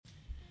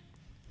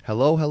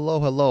Hello,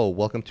 hello, hello.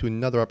 Welcome to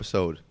another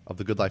episode of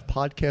the Good Life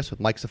Podcast with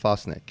Mike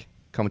Safo,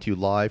 coming to you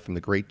live from the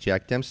great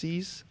Jack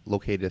Dempsey's,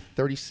 located at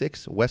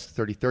 36 West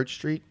 33rd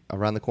Street,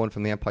 around the corner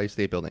from the Empire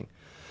State Building.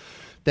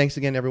 Thanks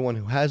again, everyone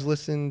who has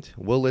listened,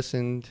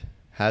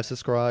 has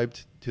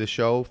subscribed to the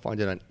show.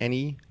 Find it on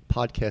any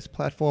podcast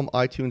platform,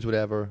 iTunes,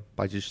 whatever,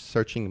 by just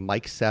searching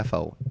Mike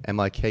Safo,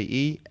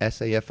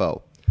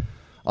 Mikesafo.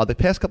 The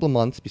past couple of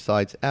months,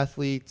 besides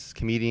athletes,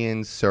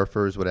 comedians,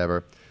 surfers,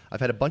 whatever, I've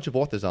had a bunch of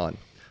authors on.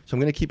 So I'm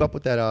going to keep up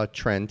with that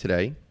trend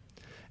today.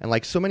 And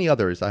like so many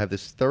others, I have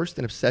this thirst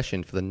and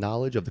obsession for the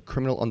knowledge of the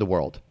criminal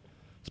underworld,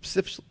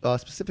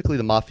 specifically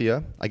the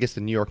Mafia, I guess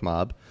the New York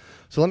mob.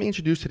 So let me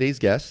introduce today's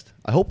guest.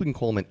 I hope we can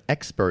call him an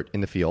expert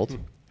in the field.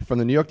 From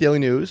the New York Daily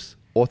News,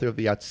 author of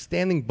the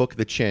outstanding book,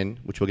 The Chin,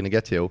 which we're going to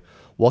get to.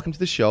 Welcome to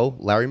the show,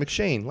 Larry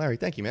McShane. Larry,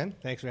 thank you, man.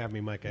 Thanks for having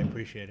me, Mike. I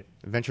appreciate it.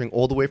 Venturing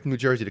all the way from New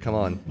Jersey to come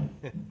on.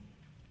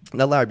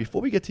 Now, Larry,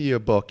 before we get to your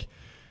book,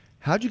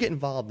 how'd you get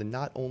involved in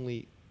not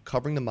only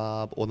covering the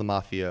mob or the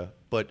Mafia,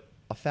 but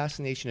a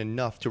fascination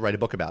enough to write a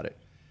book about it?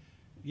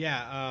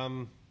 Yeah,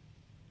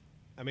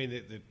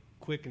 the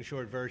quick and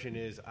short version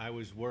is I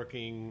was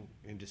working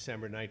in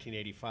December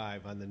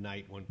 1985 on the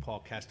night when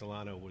Paul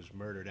Castellano was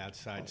murdered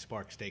outside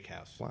Spark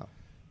Steakhouse. Wow.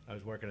 I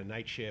was working a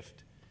night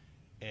shift,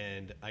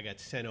 and I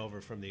got sent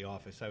over from the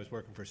office. I was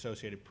working for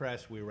Associated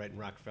Press. We were right in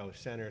Rockefeller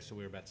Center, so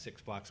we were about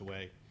 6 blocks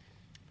away.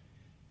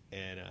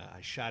 And I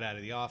shot out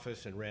of the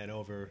office and ran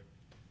over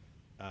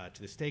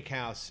to the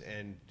steakhouse,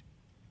 and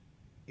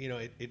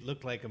it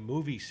looked like a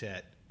movie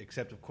set,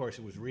 except of course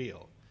it was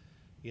real,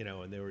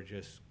 and there were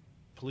just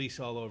police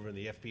all over, and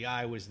the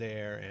FBI was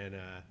there, and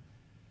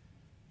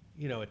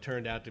it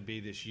turned out to be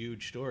this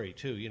huge story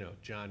too.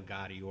 John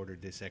Gotti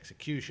ordered this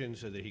execution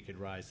so that he could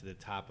rise to the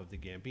top of the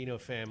Gambino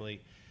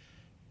family.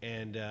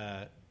 And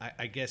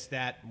I guess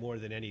that more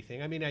than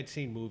anything, I'd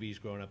seen movies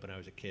growing up when I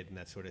was a kid and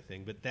that sort of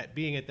thing, but that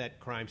being at that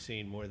crime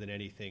scene more than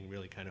anything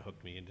really kind of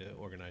hooked me into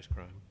organized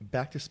crime.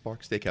 Back to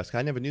Spark Steakhouse.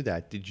 I never knew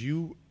that. Did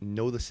you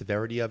know the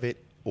severity of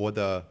it or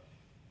the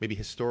maybe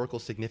historical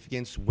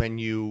significance when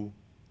you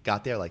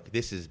got there? Like,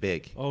 this is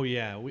big. Oh,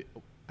 yeah.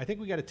 I think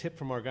we got a tip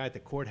from our guy at the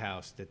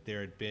courthouse that there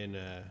had been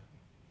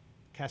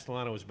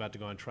Castellano was about to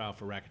go on trial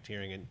for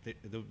racketeering, and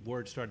the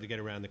word started to get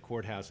around the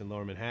courthouse in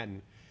Lower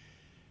Manhattan.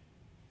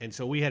 And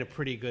so we had a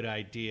pretty good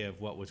idea of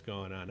what was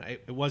going on.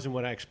 It wasn't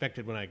what I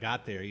expected when I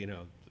got there.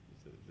 The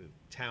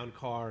town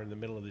car in the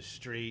middle of the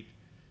street,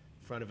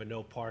 in front of a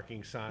no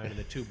parking sign, and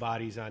the two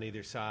bodies on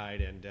either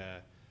side. And,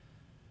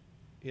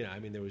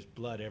 there was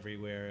blood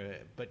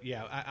everywhere. But,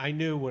 yeah, I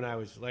knew when I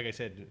was, like I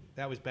said,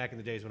 that was back in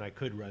the days when I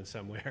could run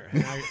somewhere.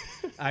 And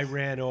I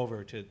ran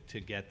over to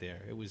get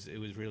there. It was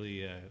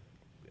really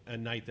a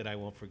night that I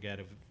won't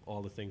forget of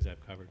all the things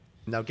I've covered.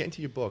 Now, getting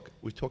to your book,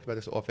 we talked about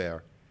this off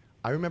air.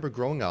 I remember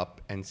growing up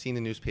and seeing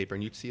the newspaper,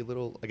 and you'd see a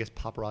little,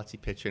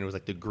 paparazzi picture, and it was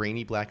like the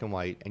grainy black and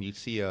white, and you'd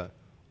see a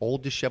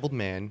old, disheveled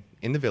man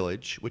in the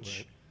village, which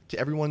right. To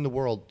everyone in the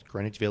world,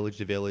 Greenwich Village,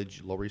 the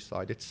Village, Lower East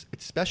Side, it's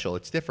special,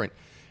 it's different.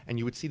 And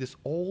you would see this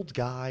old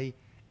guy,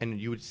 and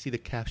you would see the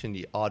caption,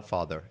 The Odd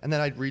Father. And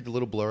then I'd read the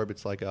little blurb,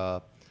 it's like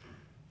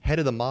head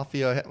of the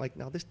Mafia. Like,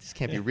 no, this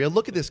can't be real.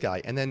 Look at this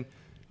guy. And then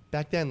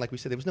back then, like we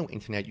said, there was no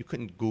internet. You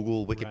couldn't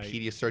Google,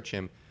 Wikipedia, right. search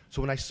him.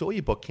 So when I saw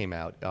your book came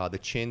out, The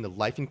Chin, The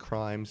Life and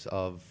Crimes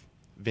of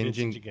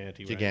Vincent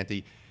Gigante,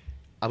 right.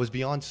 I was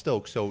beyond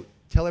stoked. So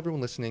tell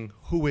everyone listening,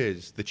 who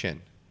is The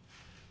Chin?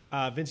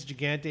 Vincent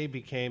Gigante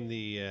became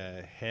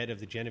the head of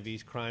the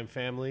Genovese crime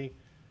family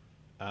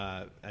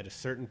at a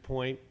certain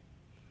point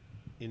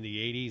in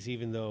the 80s.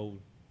 Even though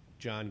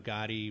John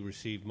Gotti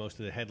received most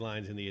of the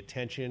headlines and the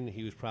attention,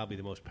 he was probably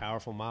the most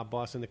powerful mob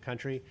boss in the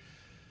country.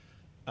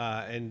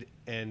 Two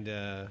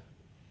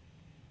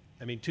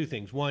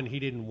things. One,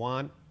 he didn't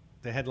want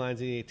the headlines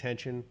and the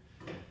attention.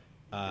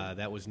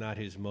 That was not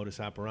his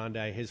modus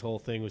operandi. His whole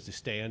thing was to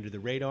stay under the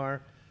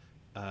radar.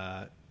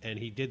 And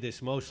he did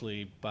this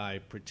mostly by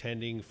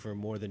pretending for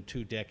more than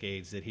 2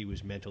 decades that he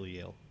was mentally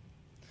ill.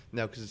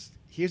 Now, because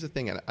here's the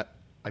thing, and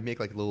I make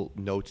like little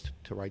notes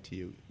to write to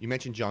you. You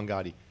mentioned John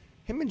Gotti.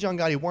 Him and John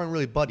Gotti weren't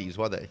really buddies,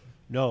 were they?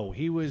 No,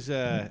 he was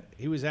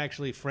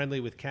actually friendly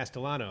with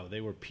Castellano.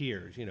 They were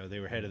peers. They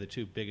were head of the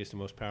 2 biggest and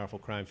most powerful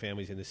crime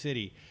families in the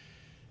city.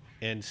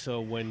 And so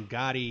when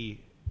Gotti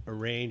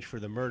arranged for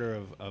the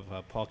murder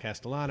of Paul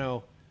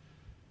Castellano,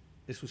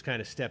 this was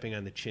kind of stepping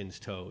on the Chin's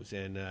toes.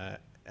 And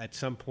at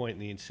some point in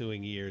the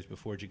ensuing years,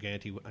 before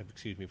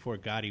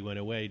Gotti went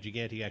away,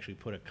 Gigante actually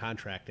put a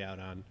contract out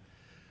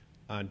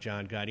on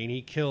John Gotti, and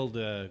he killed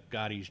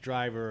Gotti's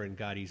driver and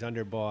Gotti's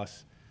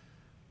underboss,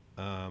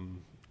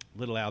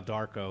 Little Al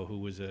Darko, who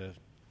was a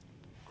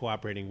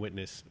cooperating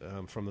witness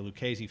from the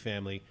Lucchese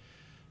family.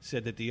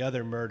 Said that the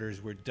other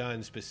murders were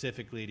done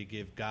specifically to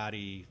give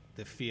Gotti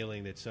the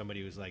feeling that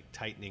somebody was like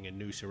tightening a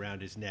noose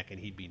around his neck and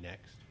he'd be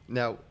next.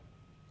 Now,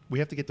 we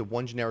have to get the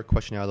one generic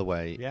question out of the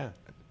way. Yeah.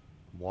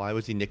 Why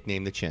was he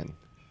nicknamed The Chin?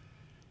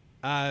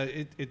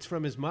 It's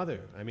from his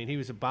mother. He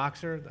was a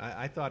boxer.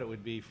 I thought it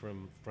would be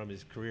from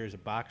his career as a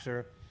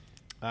boxer.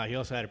 He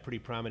also had a pretty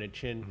prominent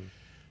chin.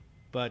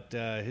 But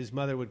his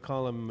mother would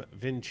call him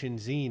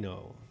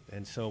Vincenzino.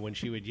 And so when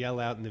she would yell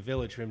out in the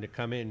village for him to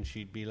come in,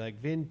 she'd be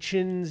like,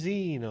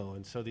 Vincenzino.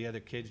 And so the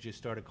other kids just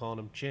started calling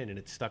him Chin. And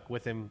it stuck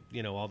with him,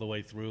 all the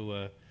way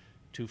through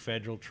 2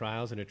 federal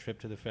trials and a trip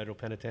to the federal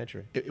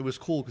penitentiary. It was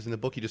cool because in the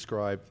book you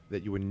described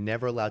that you were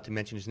never allowed to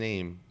mention his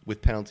name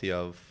with penalty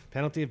of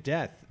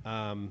death.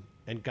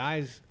 And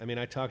guys,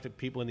 I talked to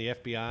people in the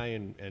FBI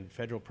and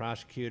federal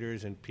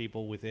prosecutors and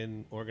people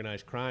within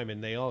organized crime,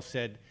 and they all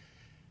said,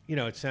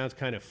 it sounds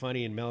kind of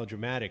funny and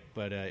melodramatic,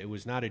 but it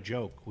was not a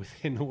joke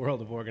within the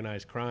world of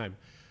organized crime.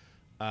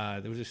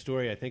 There was a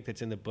story, I think,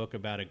 that's in the book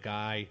about a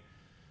guy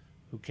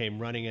who came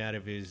running out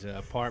of his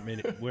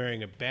apartment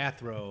wearing a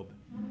bathrobe.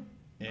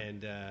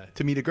 And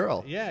to meet a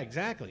girl. Yeah,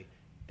 exactly.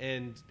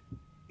 And,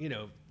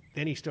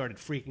 then he started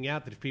freaking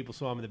out that if people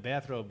saw him in the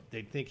bathrobe,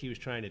 they'd think he was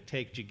trying to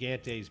take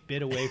Gigante's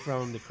bit away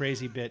from him, the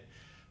crazy bit.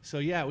 So,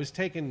 yeah,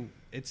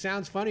 it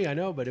sounds funny, I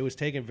know, but it was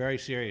taken very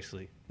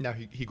seriously. Now,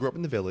 he grew up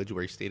in the village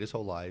where he stayed his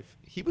whole life.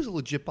 He was a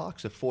legit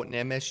boxer, fought in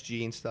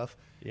MSG and stuff.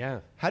 Yeah.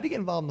 How did he get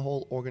involved in the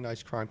whole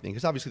organized crime thing?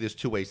 Because obviously there's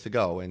 2 ways to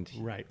go.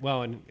 Right.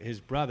 Well, and his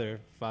brother,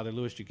 Father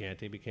Louis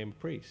Gigante, became a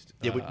priest.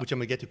 Yeah, which I'm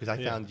going to get to because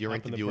I found your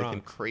interview with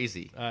him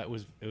crazy. It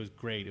was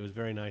great. It was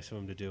very nice of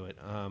him to do it.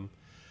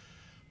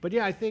 But,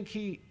 yeah, I think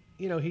he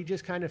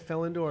just kind of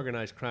fell into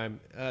organized crime.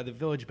 The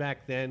village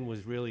back then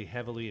was really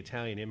heavily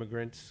Italian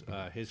immigrants.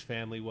 His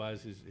family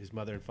was. His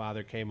mother and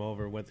father came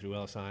over, went through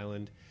Ellis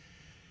Island.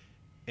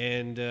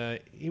 And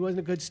he wasn't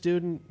a good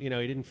student. He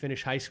didn't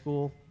finish high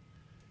school.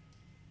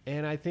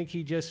 And I think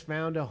he just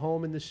found a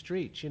home in the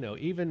streets.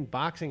 Even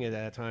boxing at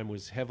that time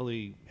was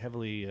heavily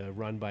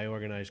run by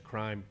organized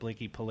crime.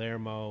 Blinky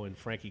Palermo and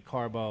Frankie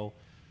Carbo.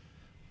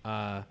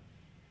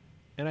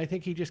 And I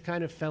think he just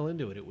kind of fell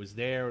into it. It was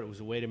there. It was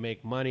a way to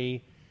make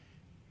money.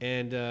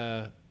 And,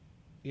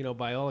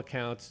 by all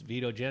accounts,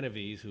 Vito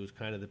Genovese, who was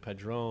kind of the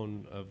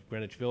padrone of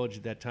Greenwich Village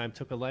at that time,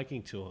 took a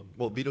liking to him.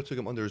 Well, Vito took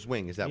him under his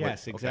wing. Is that right?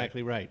 Yes,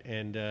 exactly right.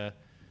 And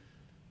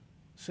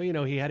so,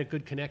 he had a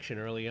good connection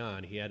early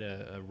on. He had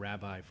a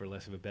rabbi, for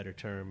less of a better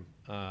term,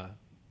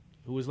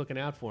 who was looking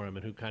out for him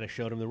and who kind of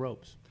showed him the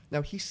ropes.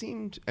 Now, he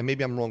seemed, and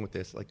maybe I'm wrong with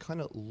this, like kind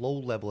of low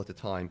level at the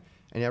time.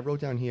 And I wrote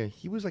down here,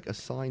 he was like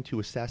assigned to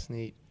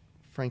assassinate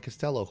Frank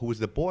Costello, who was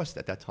the boss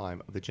at that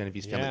time of the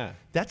Genovese family. Yeah.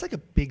 That's like a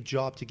big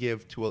job to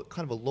give to a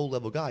kind of a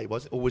low-level guy,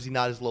 or was he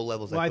not as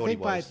low-level as I thought he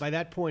was? Well, I think by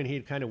that point he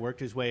had kind of worked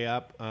his way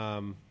up.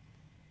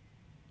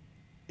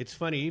 It's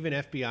funny, even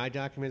FBI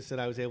documents that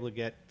I was able to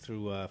get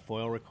through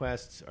FOIL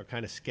requests are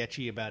kind of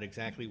sketchy about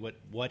exactly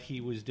what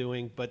he was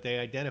doing, but they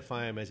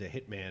identify him as a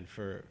hitman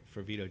for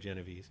Vito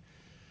Genovese.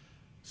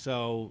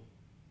 So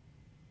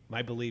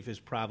my belief is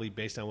probably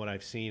based on what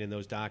I've seen in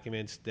those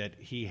documents that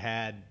he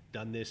had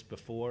done this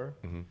before.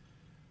 Mm-hmm.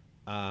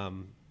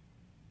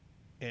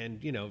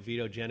 And,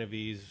 Vito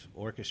Genovese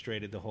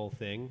orchestrated the whole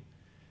thing.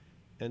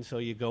 And so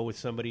you go with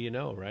somebody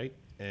right?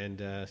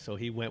 And so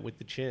he went with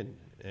the Chin.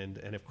 And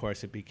of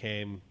course, it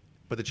became...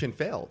 But the Chin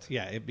failed.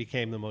 Yeah, it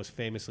became the most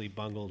famously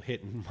bungled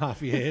hit in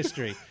Mafia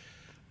history.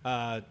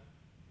 And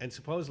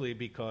supposedly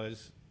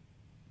because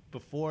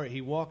before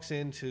he walks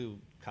into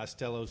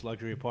Costello's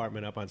luxury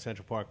apartment up on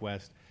Central Park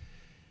West,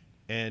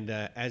 and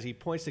as he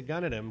points the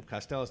gun at him,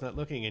 Costello's not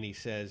looking, and he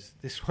says,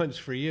 "This one's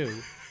for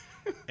you."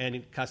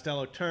 And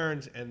Costello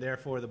turns, and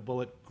therefore the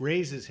bullet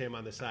grazes him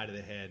on the side of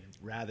the head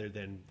rather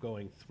than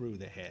going through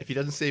the head. If he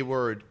doesn't say a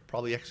word,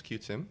 probably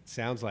executes him.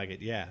 Sounds like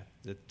it, yeah.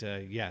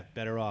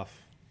 Better off.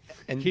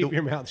 And keep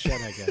your mouth shut,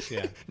 I guess,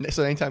 yeah.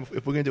 So anytime,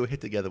 if we're going to do a hit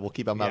together, we'll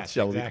keep our mouths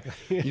shut.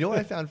 Exactly. You know what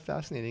I found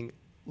fascinating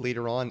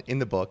later on in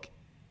the book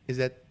is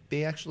that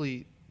they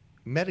actually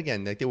met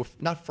again. Like they were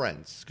not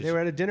friends. They were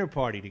at a dinner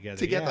party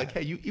together. Like,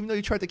 hey, even though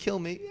you tried to kill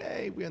me,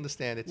 hey, we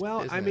understand it's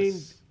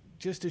business.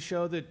 Just to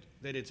show that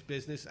it's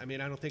business, I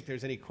don't think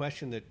there's any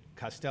question that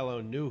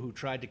Costello knew who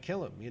tried to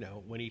kill him.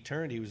 When he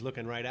turned, he was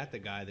looking right at the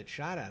guy that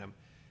shot at him.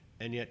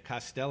 And yet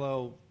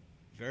Costello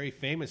very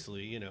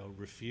famously,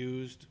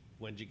 refused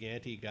when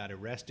Gigante got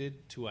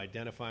arrested to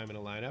identify him in a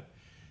lineup.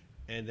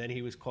 And then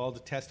he was called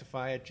to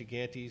testify at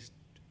Gigante's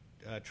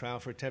trial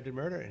for attempted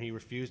murder, and he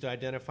refused to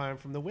identify him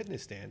from the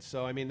witness stand.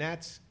 So,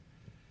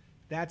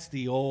 that's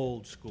the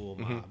old school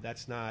mob. Mm-hmm.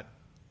 That's not,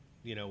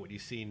 what you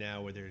see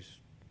now where there's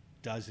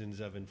dozens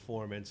of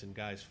informants and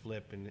guys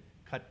flip and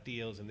cut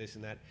deals and this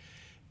and that.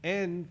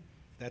 And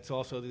that's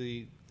also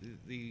the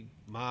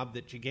mob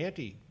that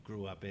Gigante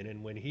grew up in.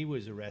 And when he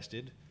was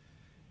arrested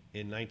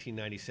in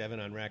 1997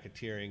 on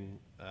racketeering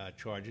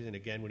charges, and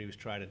again when he was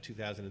tried in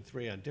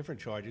 2003 on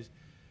different charges,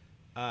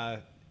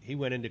 he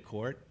went into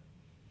court,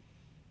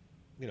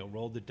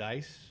 rolled the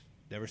dice,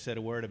 never said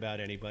a word about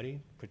anybody,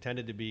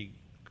 pretended to be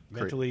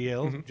mentally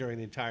ill during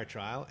the entire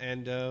trial,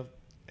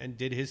 and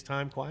did his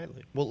time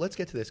quietly. Well, let's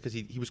get to this because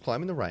he was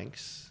climbing the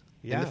ranks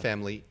in the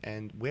family.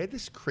 And where did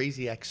this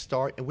crazy act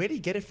start, and where did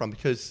he get it from?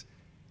 Because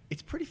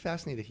it's pretty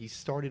fascinating that he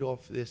started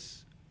off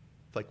this,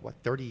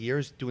 30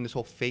 years doing this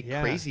whole fake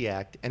crazy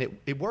act, and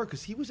it worked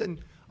because he was in.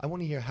 I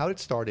want to hear how it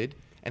started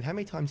and how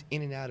many times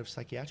in and out of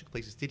psychiatric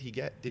places did he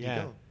go?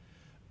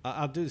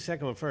 I'll do the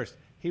second one first.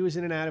 He was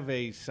in and out of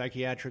a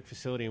psychiatric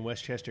facility in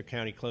Westchester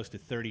County close to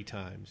 30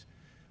 times.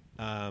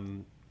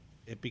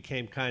 It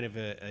became kind of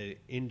a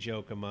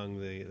in-joke among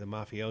the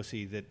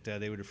mafiosi that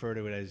they would refer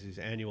to it as his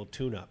annual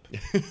tune-up.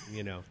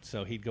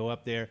 So he'd go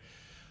up there.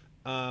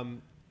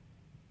 And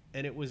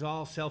it was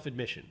all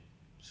self-admission.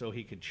 So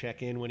he could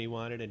check in when he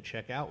wanted and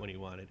check out when he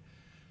wanted.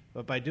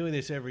 But by doing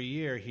this every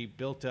year, he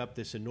built up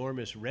this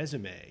enormous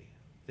resume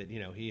that,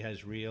 he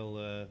has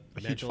real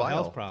mental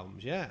health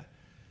problems. Yeah.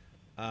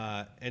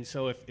 And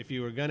so if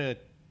you were going to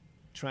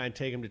try and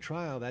take him to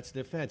trial, that's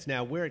the defense.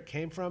 Now, where it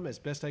came from, as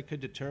best I could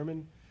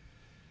determine,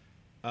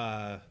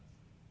 as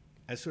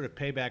sort of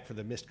payback for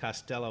the Mist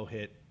Costello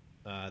hit,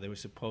 there was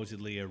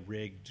supposedly a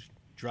rigged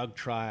drug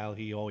trial.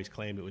 He always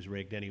claimed it was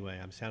rigged anyway.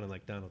 I'm sounding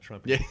like Donald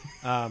Trump. Yeah.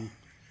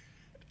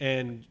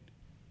 And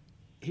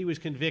he was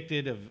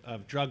convicted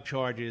of drug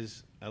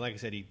charges. Like I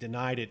said, he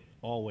denied it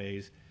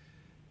always.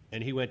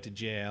 And he went to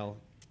jail.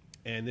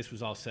 And this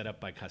was all set up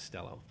by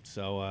Costello.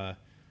 So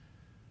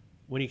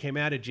when he came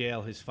out of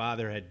jail, his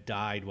father had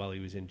died while he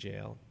was in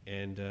jail.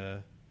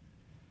 And,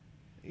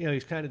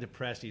 he's kind of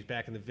depressed. He's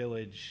back in the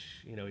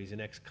village. He's an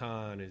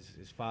ex-con.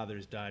 His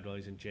father's died while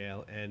he's in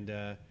jail. And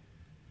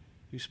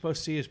he was supposed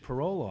to see his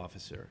parole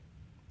officer.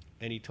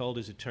 And he told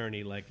his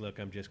attorney, look,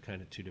 I'm just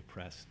kind of too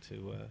depressed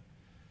to...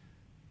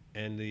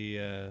 And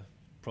the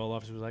parole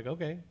officer was like,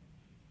 okay.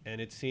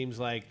 And it seems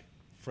like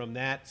from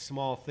that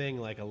small thing,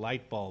 like a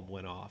light bulb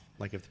went off.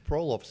 Like if the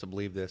parole officer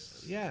believed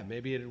this. Yeah,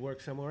 maybe it had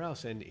worked somewhere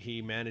else. And he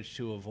managed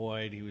to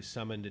avoid, he was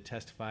summoned to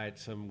testify at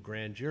some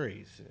grand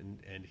juries.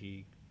 And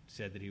he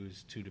said that he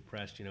was too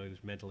depressed, he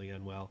was mentally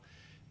unwell.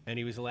 And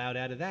he was allowed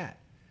out of that.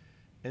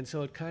 And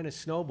so it kind of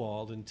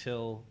snowballed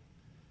until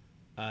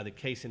the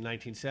case in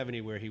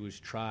 1970 where he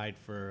was tried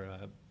for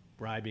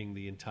bribing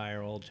the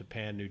entire old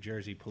Japan, New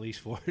Jersey police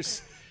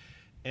force.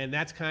 And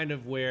that's kind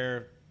of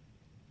where,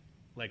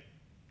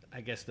 I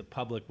guess the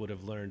public would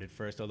have learned at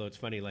first, although it's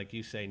funny, like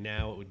you say,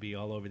 now it would be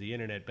all over the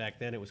internet. Back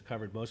then it was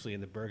covered mostly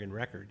in the Bergen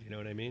Record, you know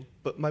what I mean?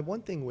 But my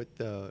one thing with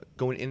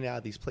going in and out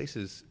of these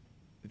places,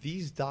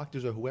 these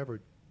doctors or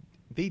whoever,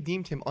 they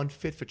deemed him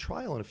unfit for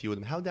trial on a few of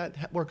them. How'd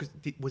that work?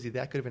 Was he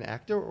that good of an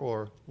actor,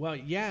 or? Well,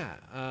 yeah.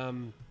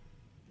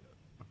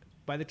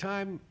 By the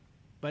time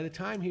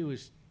he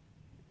was,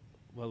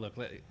 well, look,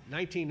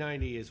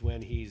 1990 is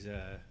when he's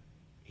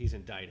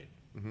indicted.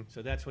 Mm-hmm.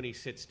 So that's when he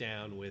sits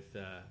down with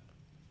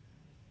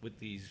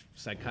these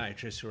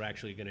psychiatrists who are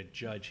actually going to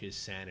judge his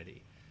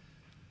sanity.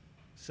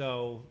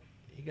 So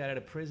he got out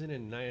of prison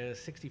in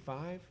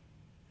 65.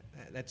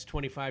 That's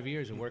 25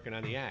 years of working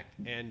on the act.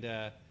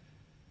 And,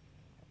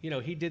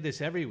 he did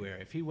this everywhere.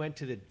 If he went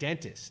to the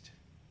dentist,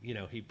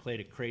 he played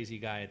a crazy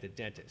guy at the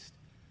dentist.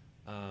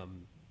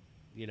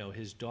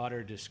 His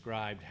daughter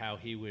described how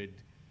he would,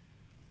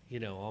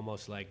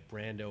 almost like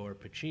Brando or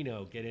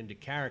Pacino, get into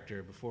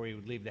character before he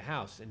would leave the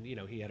house. And,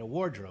 he had a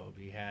wardrobe.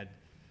 He had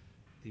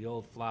the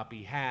old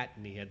floppy hat,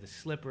 and he had the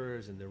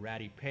slippers and the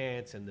ratty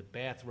pants and the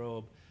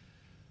bathrobe.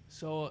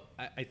 So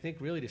I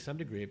think really to some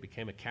degree it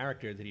became a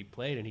character that he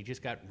played, and he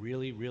just got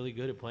really, really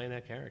good at playing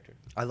that character.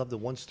 I love the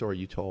one story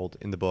you told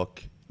in the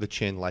book, The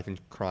Chin, Life and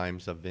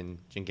Crimes of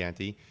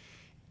Gigante,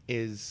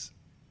 is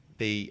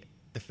the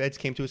feds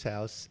came to his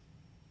house,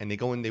 and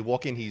they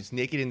walk in, he's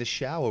naked in the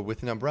shower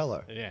with an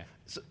umbrella. Yeah.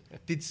 So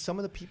did some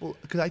of the people,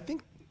 because I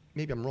think,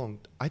 maybe I'm wrong,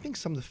 I think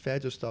some of the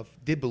feds or stuff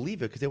did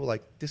believe it because they were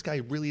like, this guy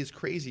really is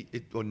crazy,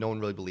 or no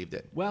one really believed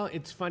it. Well,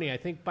 it's funny. I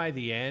think by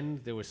the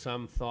end there was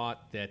some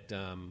thought that...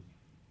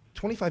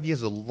 25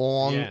 years is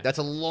that's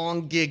a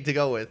long gig to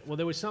go with. Well,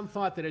 there was some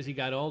thought that as he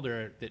got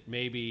older that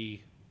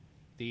maybe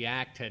the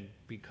act had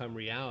become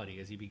reality.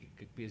 As he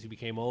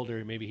became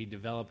older, maybe he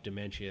developed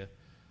dementia.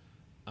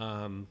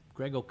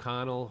 Greg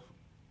O'Connell,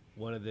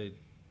 one of the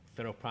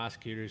federal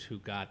prosecutors who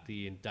got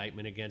the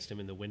indictment against him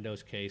in the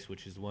Windows case,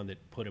 which is the one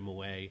that put him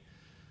away,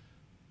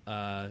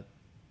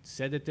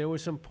 said that there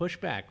was some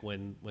pushback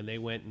when they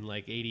went in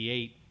like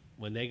 88,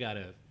 when they got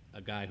a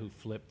guy who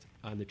flipped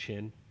on the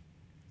chin,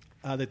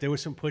 that there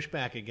was some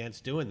pushback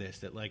against doing this,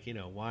 that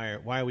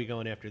why are we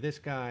going after this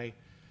guy?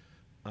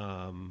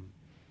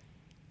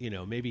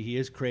 Maybe he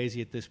is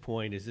crazy at this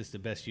point. Is this the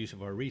best use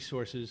of our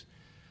resources?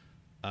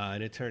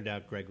 And it turned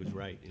out Greg was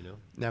right,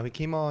 Now, he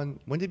came on,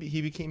 when did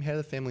he became head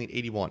of the family in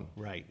 81?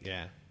 Right,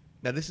 yeah.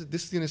 Now, this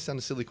is going to sound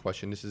a silly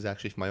question. This is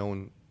actually for my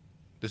own,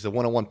 this is a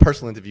one-on-one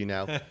personal interview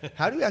now.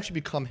 How do you actually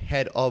become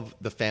head of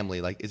the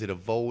family? Is it a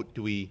vote?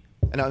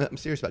 And I'm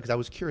serious about it because I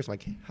was curious,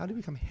 how do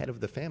you become head of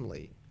the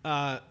family?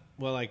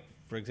 Well,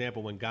 for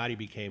example, when Gotti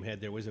became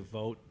head, there was a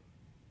vote,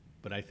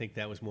 but I think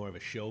that was more of a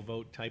show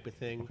vote type of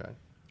thing. Okay.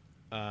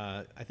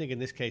 I think in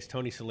this case,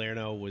 Tony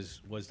Salerno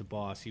was the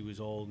boss. He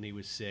was old and he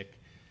was sick.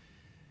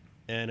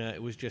 And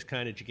it was just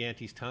kind of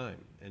Gigante's time.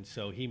 And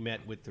so he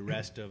met with the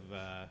rest of,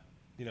 the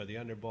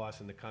underboss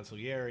and the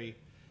consigliere,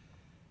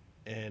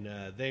 and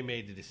they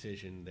made the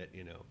decision that,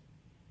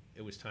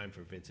 it was time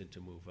for Vincent to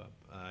move up.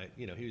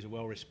 He was a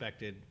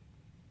well-respected,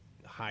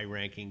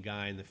 high-ranking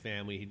guy in the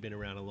family. He'd been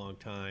around a long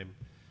time,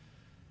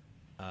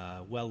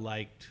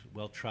 well-liked,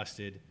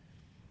 well-trusted.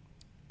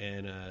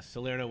 And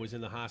Salerno was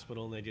in the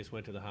hospital, and they just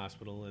went to the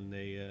hospital, and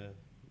they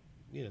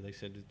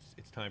said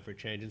it's time for a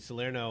change. And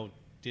Salerno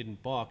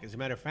didn't balk. As a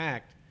matter of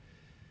fact,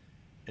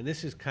 and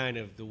this is kind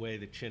of the way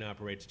that Chin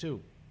operates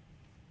too.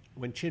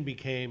 When Chin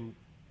became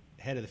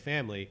head of the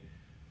family,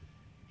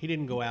 he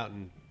didn't go out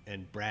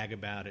and brag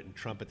about it and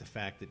trumpet the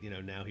fact that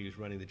now he was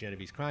running the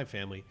Genovese crime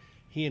family.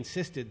 He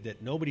insisted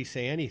that nobody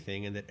say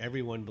anything and that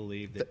everyone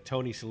believed that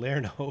Tony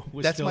Salerno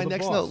was That's still my the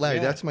next boss. note, Larry.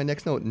 Yeah. That's my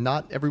next note.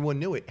 Not everyone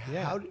knew it.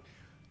 Yeah.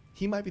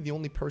 He might be the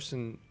only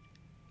person,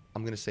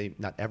 I'm going to say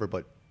not ever,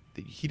 but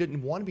he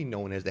didn't want to be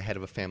known as the head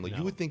of a family. No.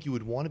 You would think you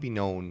would want to be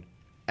known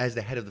as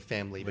the head of the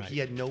family, but Right. he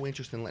had no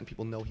interest in letting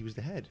people know he was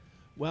the head.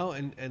 Well,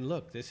 and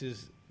look, this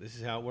is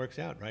how it works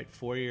out, right?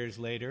 4 years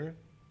later,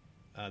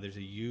 there's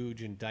a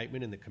huge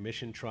indictment in the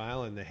commission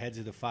trial, and the heads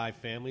of the 5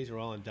 families are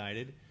all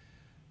indicted,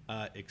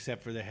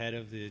 except for the head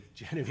of the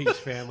Genovese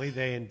family.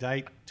 They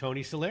indict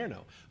Tony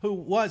Salerno, who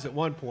was at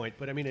one point,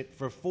 but I mean,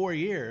 for 4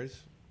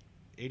 years,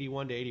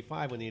 81 to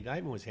 85, when the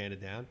indictment was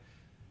handed down,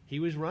 he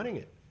was running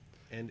it,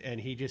 and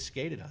he just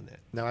skated on that.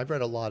 Now, I've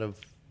read a lot of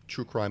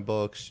true crime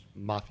books,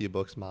 mafia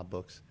books, mob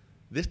books.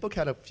 This book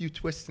had a few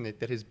twists in it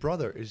that his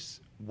brother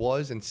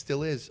was and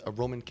still is a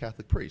Roman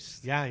Catholic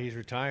priest. Yeah, he's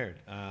retired.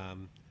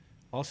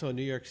 Also a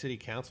New York City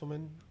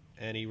councilman,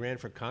 and he ran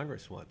for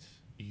Congress once.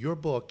 Your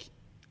book,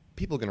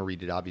 people are going to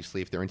read it,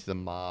 obviously, if they're into the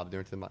mob.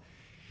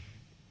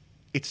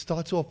 It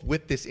starts off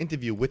with this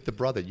interview with the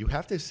brother. You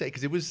have to say,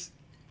 because it was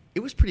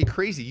pretty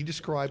crazy. You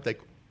described,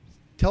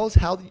 tell us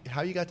how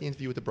you got the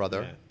interview with the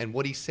brother and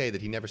what he said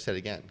that he never said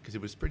again, because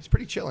it's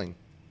pretty chilling.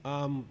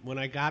 When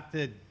I got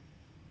the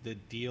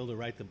deal to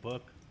write the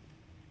book,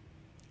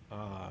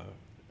 I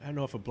don't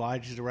know if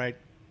obliged is the right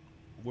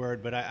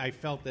word, but I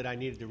felt that I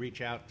needed to reach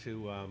out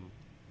to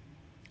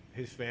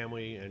his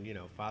family, and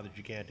Father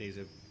Gigante is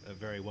a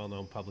very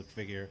well-known public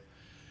figure,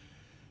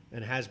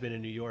 and has been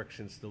in New York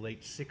since the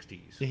late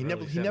 '60s. Yeah,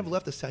 he never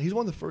left the South. He's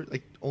one of the first,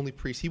 only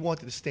priests. He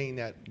wanted to stay in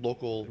that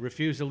local.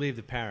 Refused to leave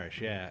the parish.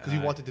 Yeah, because he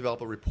wanted to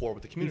develop a rapport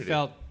with the community. He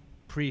felt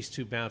priests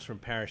who bounce from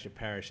parish to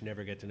parish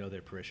never get to know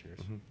their parishioners.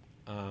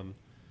 Mm-hmm.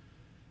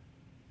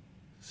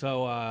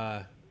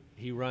 So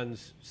he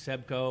runs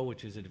Sebco,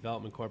 which is a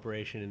development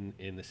corporation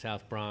in the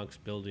South Bronx,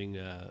 building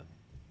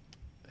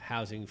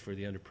housing for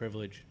the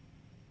underprivileged.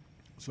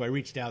 So I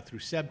reached out through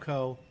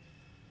Sebco,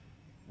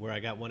 where I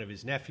got one of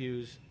his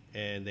nephews,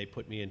 and they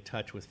put me in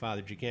touch with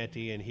Father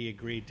Gigante, and he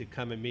agreed to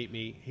come and meet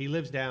me. He's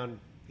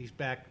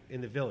back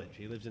in the village.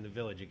 He lives in the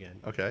village again.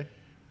 Okay.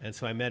 And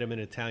so I met him in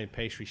an Italian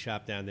pastry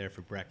shop down there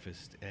for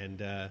breakfast.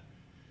 And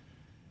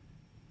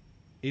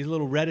he's a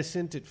little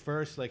reticent at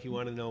first, like he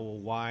wanted to know, well,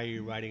 why are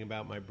you writing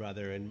about my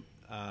brother? And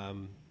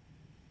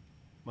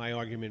my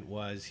argument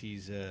was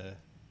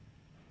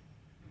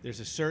there's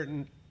a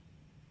certain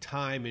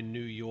time in New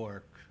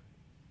York,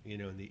 in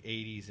the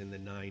 80s and the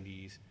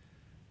 90s,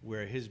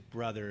 where his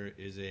brother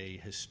is a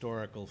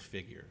historical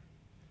figure.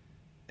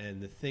 And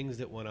the things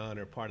that went on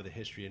are part of the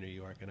history of New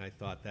York. And I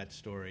thought that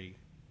story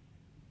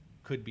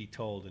could be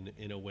told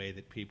in a way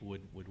that people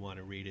would want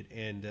to read it.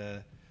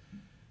 And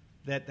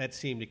that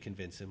seemed to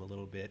convince him a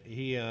little bit.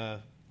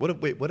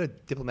 What a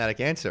diplomatic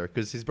answer,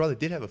 because his brother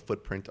did have a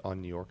footprint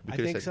on New York. I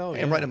think so,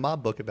 And write a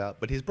mob book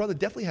but his brother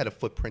definitely had a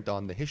footprint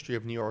on the history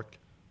of New York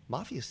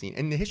mafia scene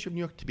and the history of New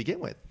York to begin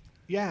with.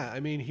 Yeah, I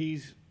mean,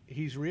 he's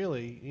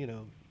really,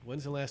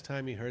 when's the last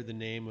time you heard the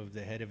name of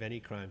the head of any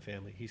crime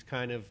family? He's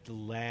kind of the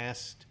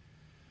last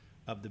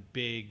of the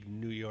big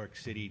New York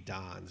City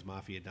dons,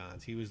 mafia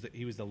dons. He was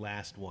the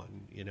last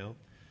one,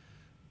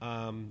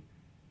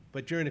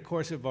 But during the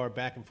course of our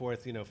back and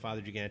forth,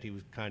 Father Gigante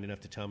was kind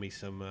enough to tell me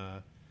some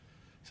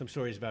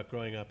stories about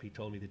growing up. He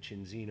told me the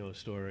Cinzino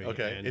story.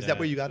 Okay. And, is that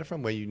where you got it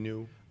from, where you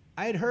knew?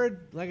 I had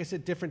heard, like I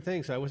said, different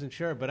things, so I wasn't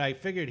sure, but I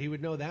figured he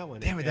would know that one.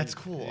 Damn it, that's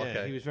cool. Yeah,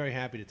 okay. He was very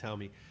happy to tell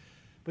me.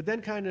 But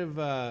then kind of,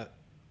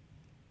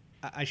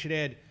 I should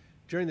add,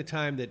 during the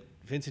time that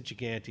Vincent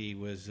Gigante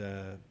was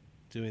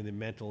doing the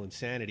Mental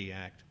Insanity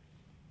Act,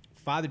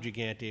 Father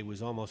Gigante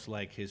was almost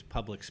like his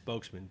public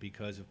spokesman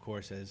because, of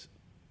course, as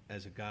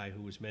a guy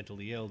who was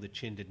mentally ill, the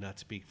Chin did not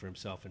speak for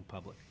himself in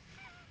public.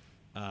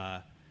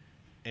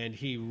 And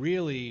he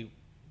really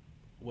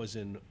was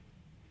an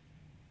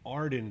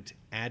ardent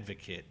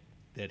advocate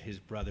that his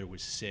brother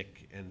was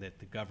sick and that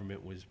the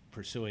government was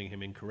pursuing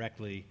him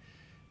incorrectly,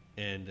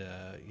 and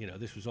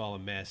this was all a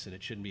mess and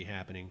it shouldn't be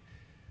happening.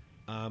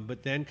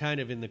 But then kind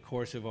of in the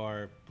course of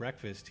our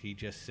breakfast, he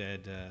just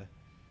said,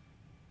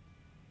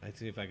 I'd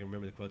see if I can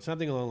remember the quote,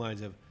 something along the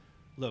lines of,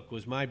 look,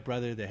 was my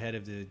brother the head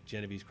of the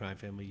Genovese crime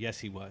family? Yes,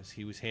 he was.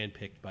 He was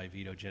handpicked by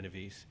Vito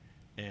Genovese.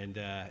 And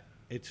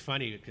it's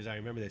funny because I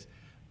remember this.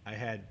 I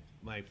had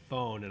my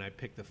phone, and I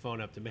picked the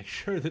phone up to make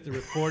sure that the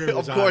recorder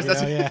was on. Of course,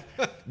 on.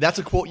 That's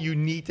a quote you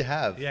need to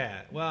have.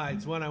 Yeah, well,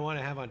 it's one I want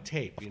to have on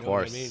tape. You know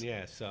what I mean?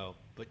 Yeah. So,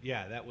 but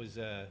yeah, that was.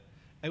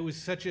 It was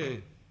such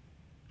a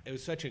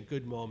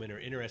good moment or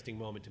interesting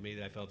moment to me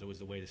that I felt it was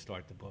the way to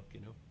start the book.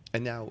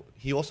 And now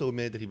he also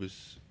admitted that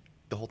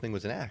the whole thing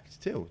was an act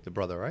too. The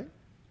brother, right?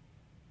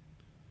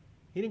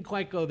 He didn't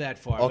quite go that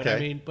far.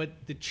 Okay. But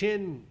the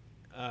Chin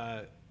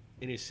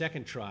in his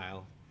second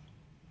trial,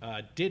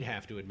 did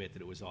have to admit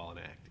that it was all an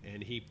act,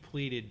 and he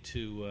pleaded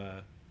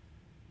to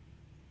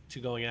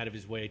going out of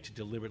his way to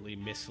deliberately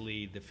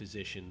mislead the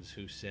physicians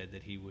who said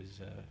that he was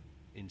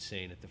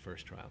insane at the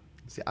first trial.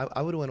 See,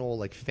 I would have went all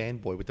like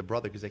fanboy with the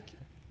brother because like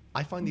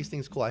I find these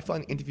things cool. I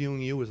find interviewing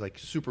you is like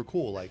super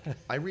cool. Like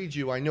I read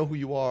you, I know who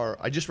you are.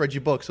 I just read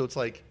your book, so it's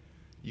like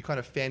you kind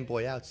of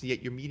fanboy out. So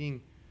yet you're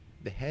meeting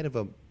the head of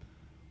one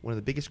of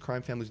the biggest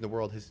crime families in the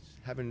world. He's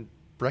having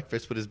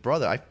breakfast with his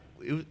brother.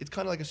 It's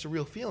kind of like a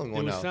surreal feeling.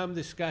 There was some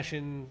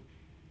discussion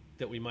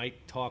that we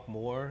might talk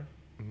more.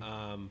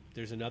 Mm-hmm.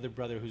 There's another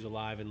brother who's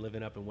alive and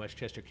living up in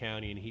Westchester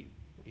County, and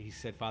he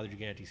said Father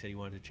Gigante said he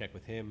wanted to check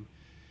with him,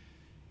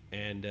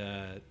 and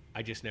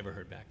I just never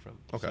heard back from him.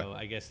 Okay. So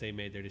I guess they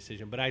made their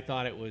decision. But I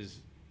thought it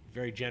was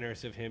very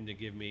generous of him to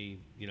give me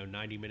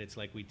 90 minutes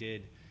like we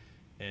did,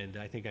 and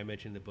I think I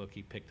mentioned in the book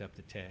he picked up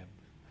the tab.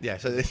 Yeah,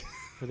 so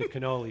for the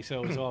cannoli,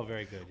 so it was all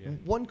very good. Yeah.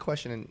 One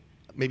question, and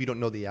maybe you don't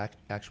know the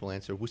actual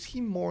answer. Was he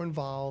more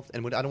involved?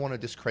 And I don't want to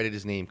discredit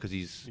his name because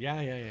he's...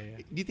 Yeah.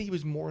 Do you think he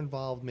was more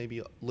involved, maybe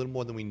a little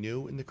more than we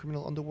knew in the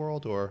criminal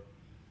underworld, or...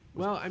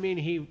 Well, I mean,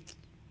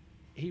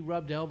 he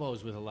rubbed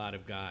elbows with a lot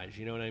of guys.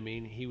 You know what I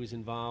mean? He was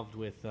involved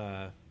with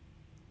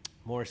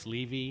Morris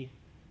Levy.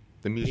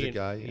 The music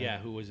guy? Yeah,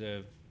 who was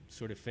a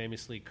sort of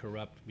famously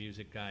corrupt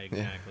music guy,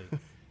 exactly.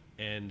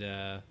 Yeah.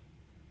 And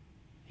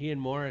he and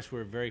Morris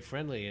were very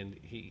friendly, and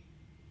he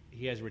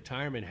has a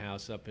retirement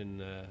house up in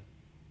the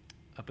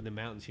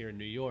mountains here in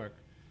New York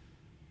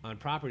on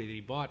property that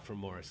he bought from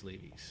Morris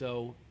Levy.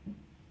 So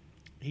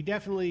he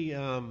definitely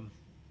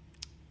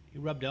he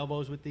rubbed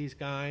elbows with these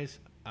guys.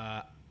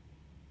 I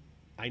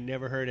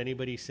never heard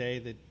anybody say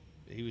that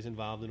he was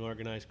involved in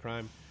organized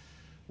crime.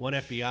 One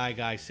FBI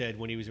guy said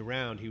when he was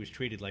around, he was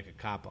treated like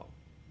a capo.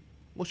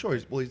 Well, sure.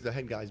 He's the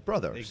head guy's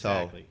brother.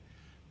 Exactly. So.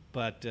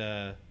 But,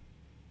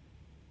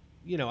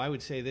 I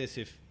would say this.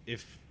 If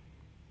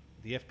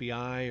the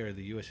FBI or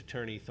the U.S.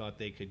 attorney thought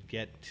they could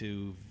get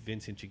to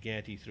Vincent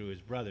Gigante through his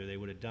brother, they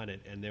would have done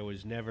it. And there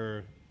was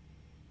never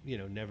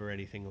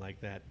anything like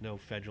that. No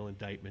federal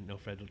indictment, no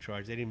federal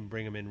charge. They didn't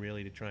bring him in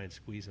really to try and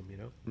squeeze him,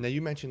 Now,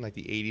 you mentioned like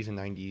the 80s and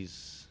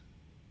 90s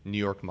New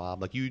York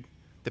mob. Like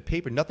the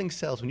paper, nothing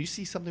sells. When you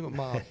see something with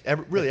mob,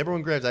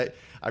 everyone grabs. I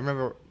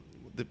remember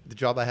the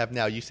job I have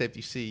now. You say if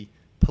you see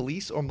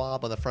police or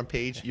mob on the front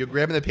page, you're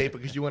grabbing the paper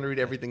because you want to read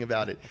everything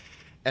about it.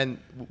 And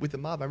with the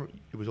mob, I remember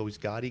it was always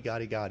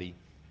Gotti.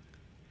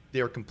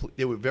 They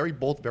were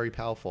both very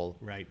powerful.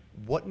 Right.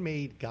 What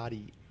made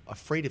Gotti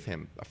afraid of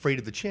him? Afraid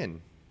of the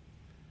chin?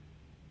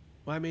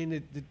 Well, I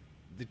mean,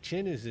 the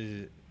chin is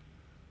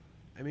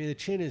the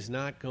chin is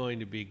not going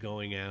to be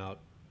going out,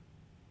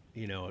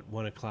 at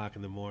 1:00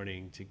 in the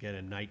morning to get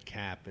a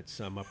nightcap at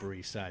some Upper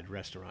East Side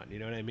restaurant. You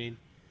know what I mean?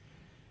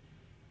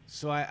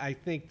 So I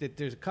think that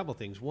there's a couple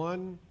things.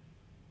 One,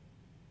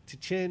 to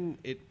Chin,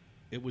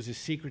 it was a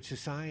secret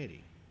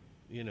society,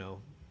 and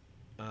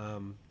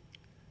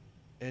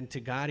to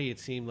Gotti, it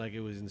seemed like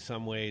it was in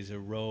some ways a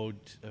road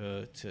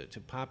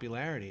to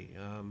popularity.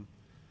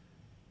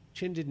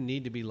 Chin didn't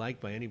need to be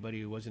liked by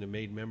anybody who wasn't a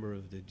made member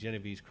of the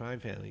Genovese crime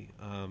family.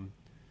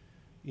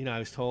 I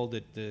was told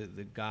that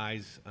the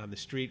guys on the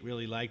street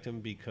really liked him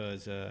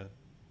because, how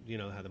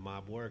the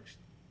mob works,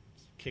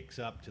 kicks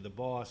up to the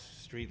boss,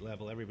 street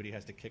level, everybody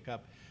has to kick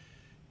up.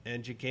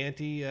 And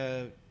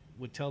Gigante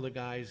would tell the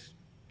guys,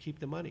 keep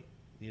the money.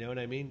 You know what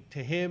I mean?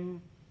 To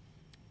him,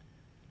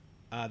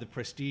 the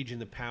prestige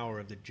and the power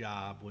of the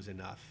job was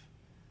enough.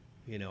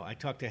 I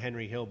talked to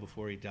Henry Hill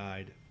before he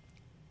died,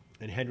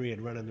 and Henry had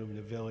run into him in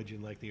the village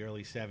in like the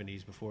early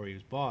 70s before he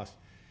was boss.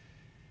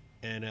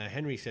 And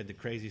Henry said the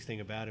craziest thing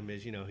about him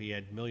is, he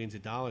had millions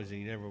of dollars and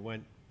he never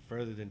went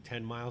further than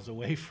 10 miles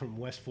away from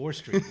West 4th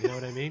Street. You know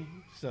what I mean?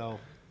 So,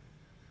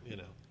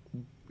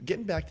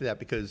 Getting back to that,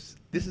 because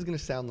this is going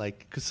to sound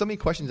like, because so many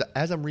questions,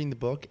 as I'm reading the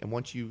book, and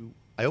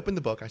I open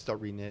the book, I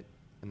start reading it,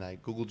 and I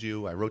Googled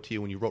you, I wrote to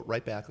you, and you wrote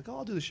right back, like,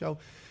 I'll do the show.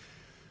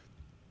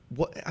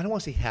 I don't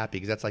want to say happy,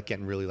 because that's like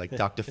getting really like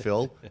Dr.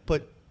 Phil,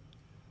 but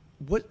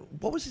what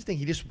was his thing?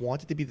 He just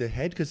wanted to be the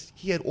head? Because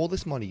he had all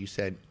this money, you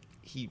said.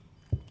 He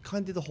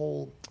kind of did the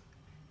whole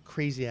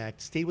crazy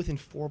act, stayed within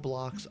 4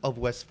 blocks of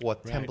West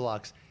 4th, 10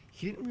 blocks.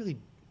 He didn't really,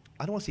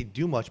 I don't want to say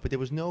do much, but it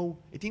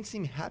didn't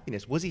seem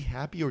happiness. Was he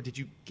happy, or did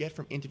you get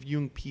from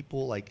interviewing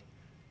people, like,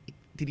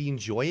 did he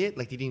enjoy it?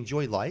 Like, did he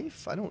enjoy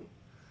life?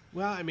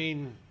 Well, I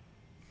mean,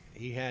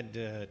 he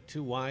had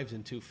 2 wives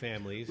and 2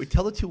 families. We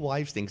tell the 2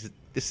 wives things,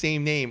 the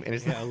same name. And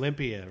it's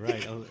Olympia,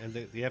 right. And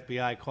the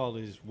FBI called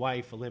his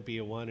wife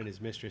Olympia 1 and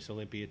his mistress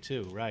Olympia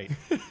 2, right.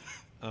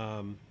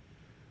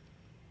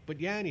 But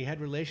yeah, and he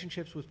had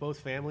relationships with both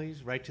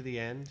families right to the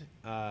end,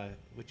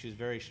 which is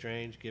very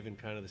strange given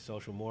kind of the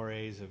social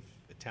mores of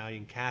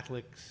Italian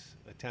Catholics,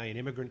 Italian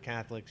immigrant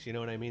Catholics. You know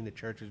what I mean? The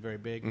church was very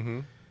big.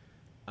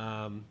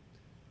 Mm-hmm.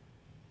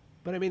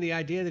 But I mean, the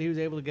idea that he was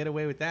able to get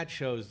away with that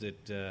shows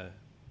that,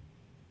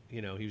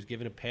 he was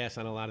given a pass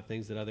on a lot of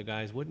things that other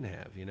guys wouldn't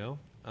have,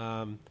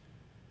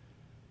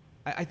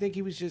 I think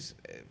he was just,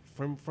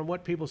 from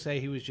what people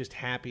say, he was just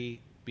happy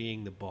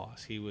being the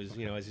boss. He was,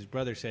 as his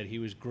brother said, he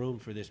was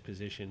groomed for this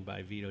position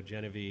by Vito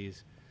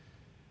Genovese.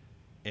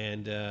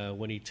 And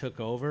when he took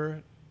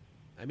over,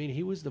 I mean,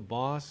 he was the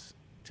boss,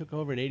 took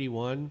over in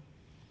 81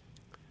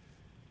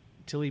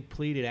 until he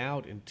pleaded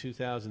out in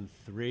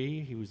 2003.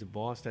 He was the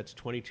boss. That's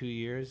 22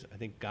 years. I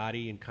think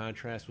Gotti, in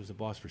contrast, was the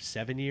boss for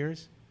 7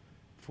 years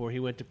before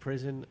he went to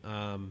prison.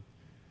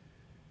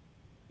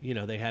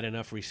 They had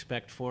enough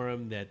respect for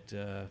him that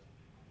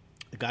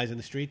the guys in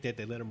the street, that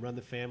they let him run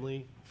the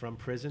family from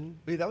prison.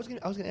 Wait, I was gonna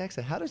ask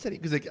that. How does that?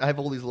 Because I have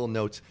all these little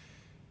notes.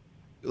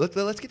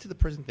 Let's get to the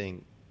prison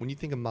thing. When you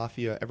think of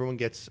Mafia, everyone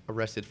gets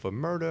arrested for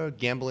murder,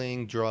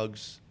 gambling,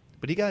 drugs.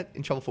 But he got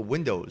in trouble for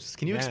windows.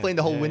 Can you explain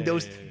the whole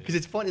windows? Because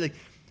it's funny. Like,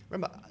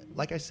 remember,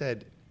 like I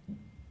said,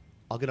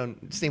 I'll get on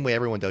the same way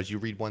everyone does. You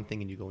read one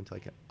thing and you go into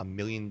like a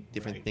million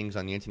different things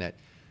on the internet.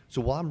 So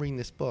while I'm reading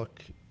this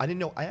book, I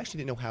actually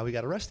didn't know how he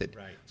got arrested.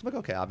 Right. So I'm like,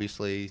 okay,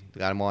 obviously they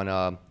got him on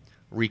a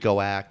RICO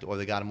Act, or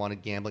they got him on a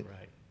gambling.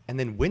 Right. And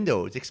then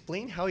windows.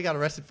 Explain how he got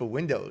arrested for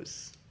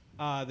windows.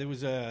 There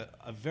was a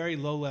very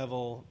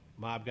low-level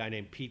mob guy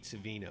named Pete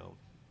Savino.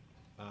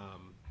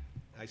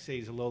 I say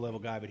he's a low-level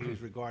guy, but he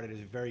was regarded as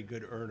a very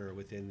good earner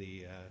within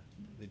the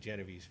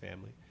Genovese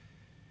family.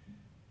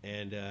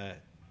 And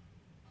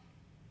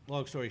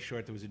long story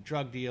short, there was a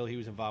drug deal. He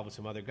was involved with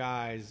some other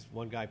guys.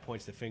 One guy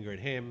points the finger at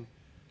him.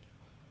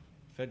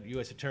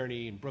 U.S.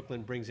 attorney in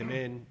Brooklyn brings him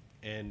in,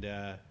 and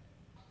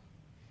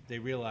they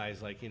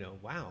realize,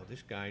 wow,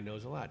 this guy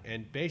knows a lot.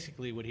 And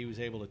basically what he was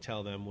able to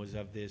tell them was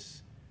of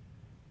this,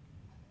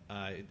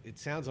 it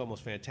sounds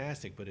almost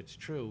fantastic, but it's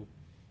true.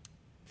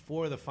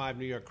 4 of the 5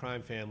 New York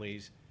crime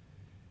families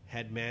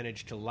had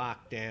managed to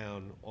lock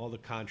down all the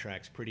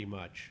contracts pretty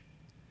much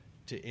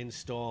to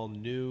install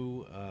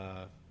new,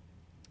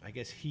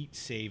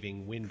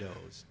 heat-saving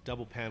windows,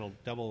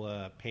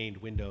 double-paned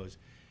windows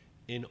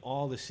in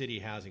all the city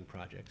housing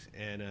projects.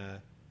 And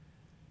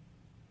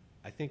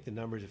I think the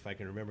numbers, if I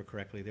can remember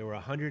correctly, there were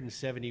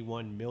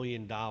 $171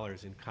 million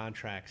in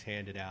contracts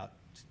handed out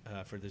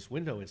for this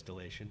window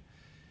installation.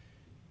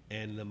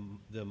 And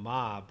the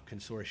mob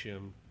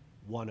consortium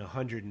won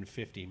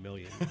 $150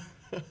 million.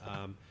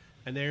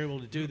 And they were able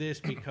to do this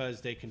because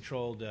they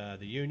controlled the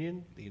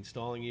union, the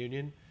installing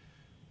union.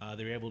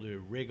 They were able to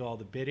rig all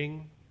the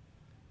bidding.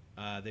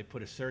 They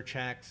put a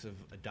surtax of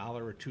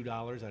 $1 or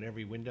 $2 on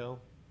every window.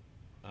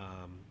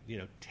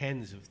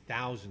 Tens of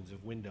thousands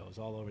of windows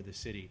all over the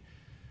city.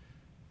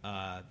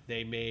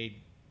 They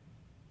made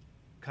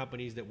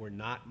companies that were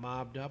not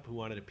mobbed up, who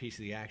wanted a piece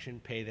of the action,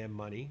 pay them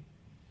money.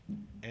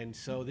 And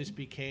so this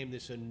became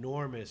this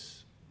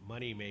enormous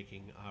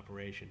money-making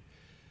operation.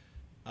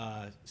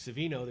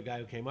 Savino, the guy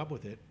who came up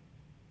with it,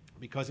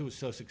 because it was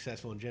so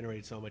successful and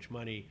generated so much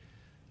money,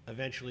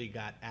 eventually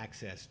got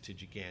access to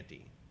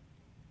Gigante.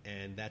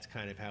 And that's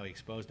kind of how he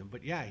exposed him.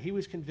 But yeah, he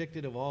was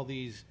convicted of all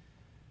these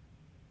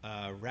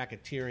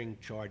racketeering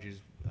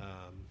charges,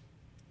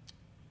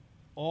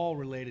 all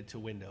related to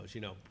windows,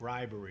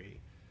 bribery,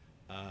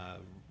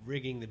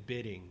 rigging the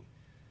bidding.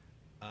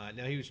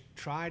 Now, he was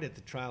tried at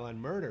the trial on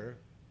murder,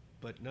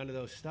 but none of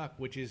those stuck,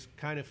 which is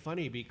kind of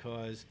funny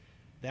because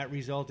that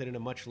resulted in a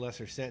much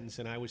lesser sentence.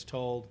 And I was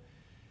told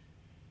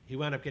he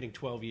wound up getting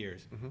 12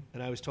 years. Mm-hmm.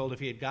 And I was told if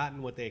he had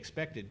gotten what they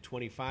expected,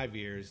 25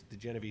 years, the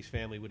Genovese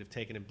family would have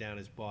taken him down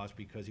as boss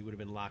because he would have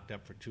been locked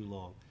up for too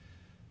long.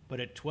 But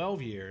at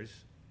 12 years,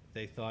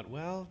 they thought,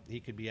 well, he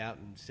could be out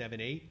in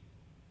 7, 8,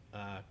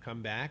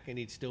 come back, and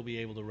he'd still be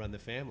able to run the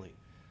family.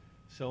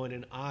 So in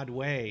an odd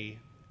way,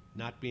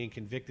 not being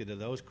convicted of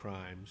those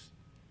crimes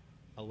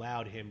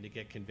allowed him to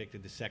get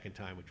convicted the second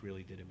time, which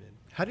really did him in.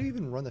 How do you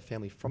even run the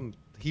family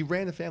he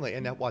ran the family,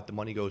 and now what, the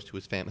money goes to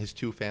his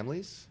 2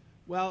 families?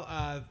 Well,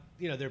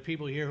 there are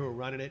people here who are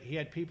running it. He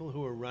had people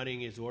who were running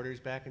his orders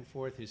back and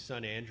forth. His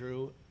son,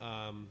 Andrew,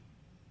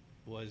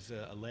 was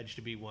alleged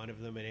to be one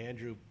of them, and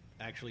Andrew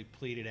actually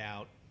pleaded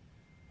out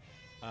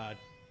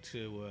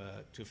to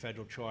a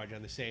federal charge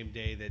on the same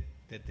day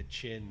that the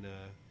Chin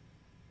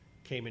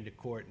came into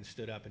court and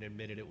stood up and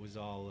admitted it was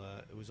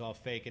all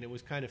fake. And it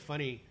was kind of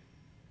funny.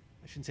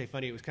 I shouldn't say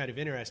funny. It was kind of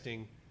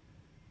interesting.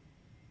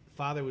 The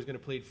father was going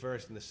to plead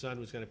first, and the son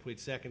was going to plead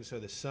second. So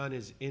the son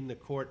is in the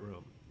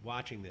courtroom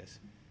watching this,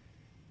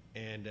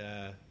 and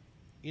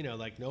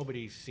like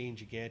nobody's seen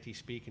Gigante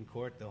speak in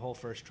court. The whole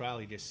first trial,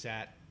 he just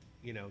sat,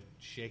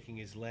 shaking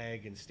his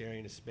leg and staring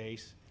into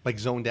space. Like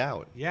zoned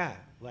out. Yeah,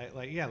 like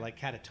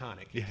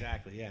catatonic. Yeah.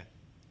 Exactly. Yeah,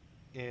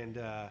 and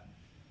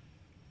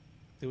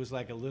there was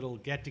like a little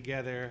get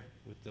together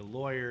with the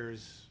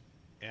lawyers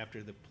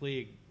after the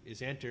plea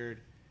is entered,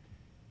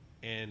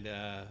 and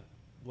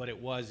what it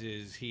was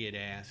is he had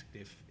asked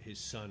if his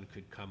son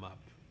could come up,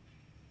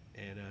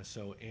 and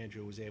so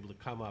Andrew was able to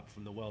come up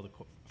from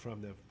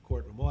from the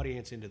courtroom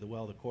audience into the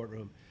the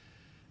courtroom,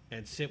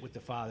 and sit with the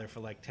father for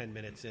like 10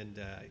 minutes, and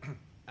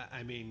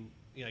I mean,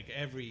 like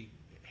every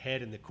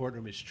head in the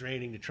courtroom is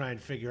straining to try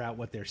and figure out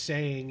what they're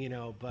saying,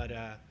 but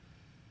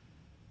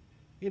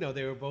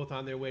they were both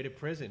on their way to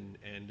prison,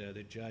 and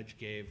the judge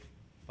gave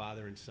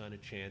father and son a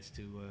chance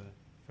to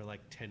for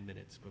like 10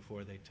 minutes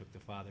before they took the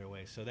father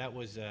away. So that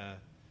was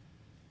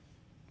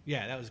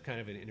Yeah, that was kind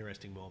of an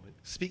interesting moment.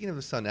 Speaking of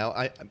the son, now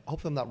I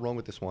hope I'm not wrong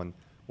with this one.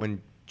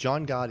 When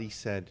John Gotti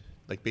said,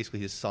 like, basically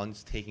his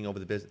son's taking over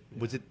the business,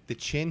 was it the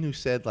Chin who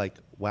said, like,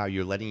 wow,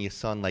 you're letting your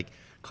son, like,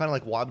 kind of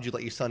like, why would you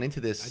let your son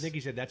into this? I think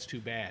he said that's too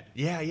bad.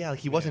 Yeah, like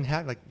he wasn't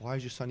happy. Like, why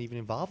is your son even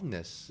involved in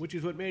this? Which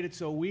is what made it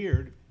so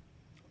weird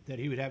that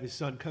he would have his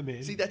son come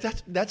in. See,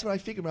 that's what I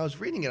figured when I was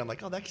reading it. I'm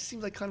like, oh, that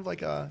seems like kind of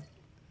like a...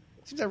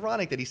 Seems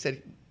ironic that he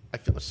said, I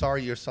feel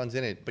sorry your son's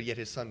in it, but yet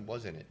his son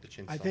was in it, the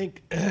Chin's son.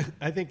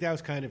 I think that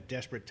was kind of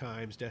desperate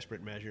times,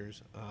 desperate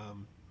measures.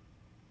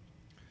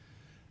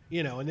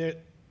 And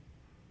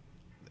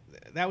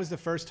that was the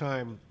first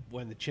time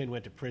when the Chin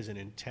went to prison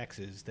in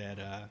Texas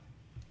that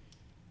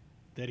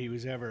he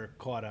was ever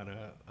caught on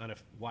a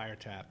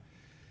wiretap.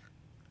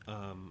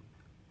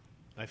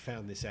 I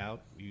found this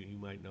out. You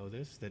might know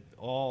this, that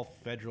all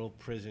federal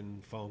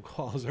prison phone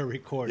calls are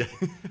recorded,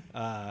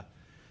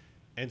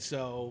 and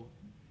so.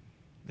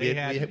 We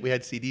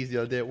had CDs the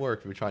other day at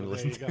work. We were trying to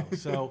listen to. There you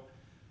go.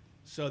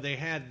 So they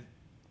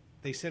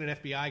sent an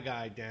FBI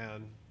guy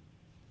down,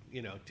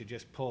 to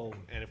just pull,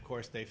 and of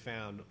course they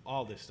found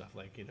all this stuff,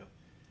 like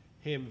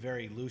him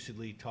very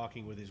lucidly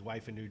talking with his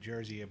wife in New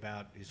Jersey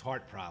about his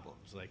heart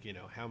problems, like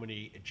how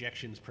many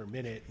ejections per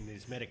minute and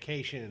his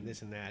medication and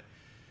this and that.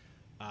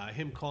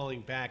 Him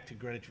calling back to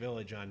Greenwich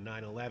Village on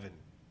 9/11.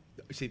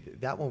 See,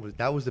 that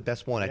was the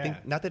best one. Yeah. I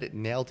think not that it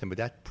nailed him, but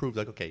that proved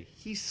like, okay,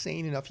 he's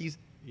sane enough. He's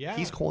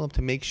calling up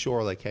to make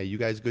sure, like, hey, you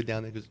guys good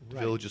down there because the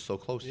village is so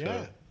close to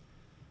it.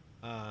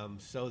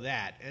 So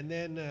that, and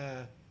then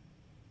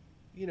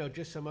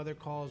just some other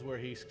calls where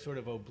he sort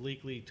of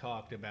obliquely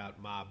talked about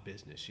mob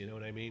business. You know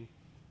what I mean?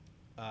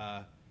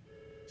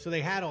 So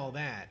they had all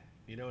that.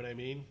 You know what I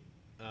mean?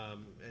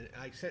 And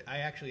I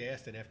actually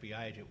asked an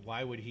FBI agent,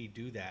 why would he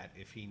do that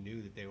if he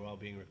knew that they were all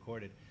being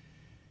recorded?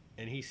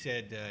 And he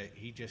said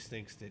he just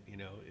thinks that,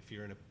 if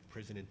you're in a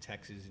prison in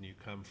Texas and you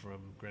come from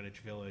Greenwich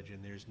Village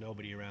and there's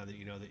nobody around that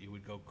that you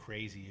would go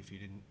crazy if you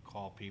didn't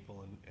call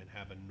people and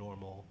have a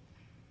normal,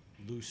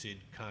 lucid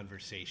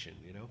conversation,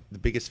 The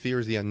biggest fear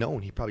is the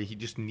unknown. He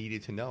just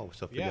needed to know,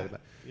 so forget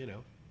about it.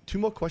 Two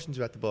more questions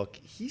about the book.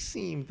 He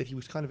seemed that he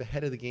was kind of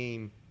ahead of the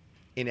game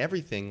in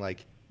everything,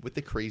 like with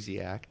the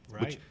Crazy Act.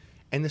 Right.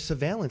 And the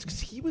surveillance, because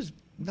he was,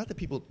 not that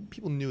people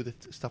knew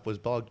that stuff was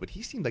bugged, but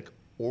he seemed like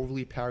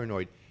overly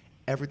paranoid.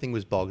 Everything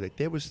was bugged. Like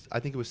I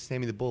think it was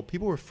Sammy the Bull.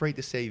 People were afraid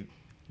to say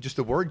just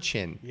the word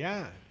Chin.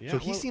 Yeah. So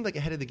he seemed like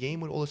ahead of the game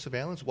with all the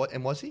surveillance.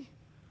 And was he?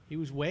 He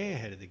was way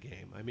ahead of the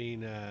game. I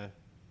mean,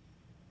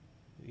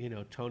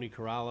 Tony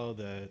Corallo,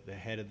 the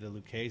head of the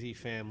Lucchese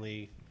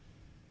family,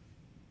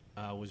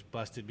 was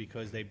busted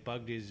because they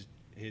bugged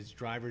his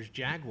driver's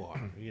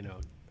Jaguar.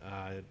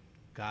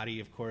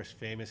 Gotti, of course,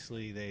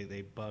 famously,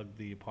 they bugged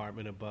the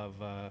apartment above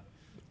the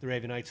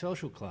Ravenite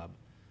Social Club.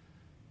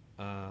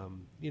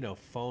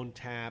 Phone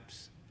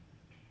taps,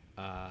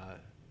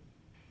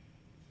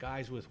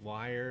 guys with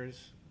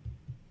wires.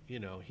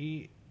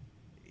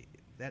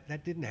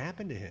 That didn't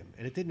happen to him,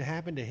 and it didn't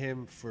happen to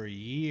him for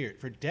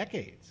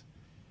decades.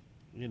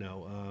 There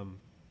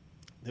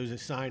was a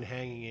sign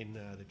hanging in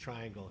the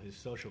Triangle, his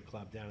social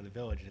club down in the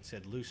village, and it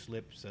said "Loose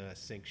lips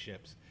sink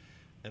ships,"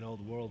 an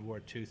old World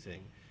War II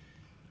thing.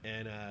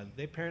 And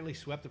they apparently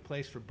swept the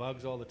place for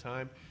bugs all the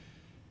time.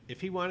 If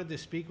he wanted to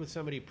speak with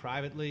somebody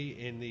privately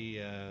in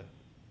the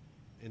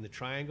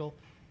Triangle,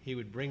 he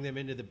would bring them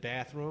into the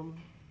bathroom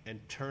and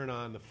turn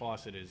on the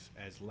faucet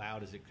as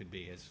loud as it could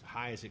be, as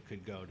high as it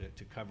could go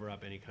to cover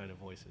up any kind of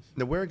voices.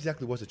 Now, where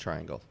exactly was the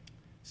Triangle?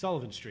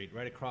 Sullivan Street,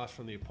 right across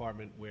from the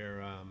apartment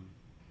where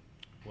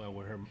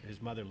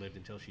his mother lived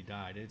until she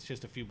died. It's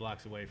just a few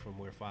blocks away from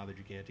where Father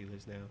Gigante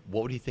lives now.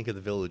 What would he think of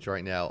the village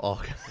right now?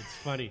 Oh, it's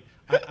funny.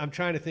 I'm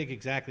trying to think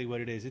exactly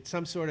what it is. It's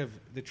some sort of,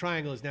 the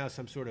Triangle is now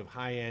some sort of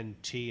high-end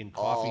tea and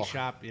coffee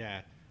shop.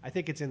 Yeah, I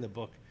think it's in the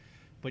book.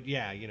 But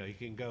yeah, you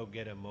can go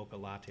get a mocha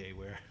latte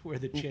where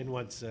the Chin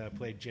once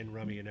played gin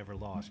rummy and never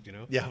lost,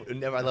 Yeah,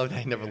 I love that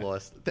he never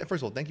lost. First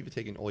of all, thank you for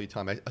taking all your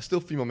time. I still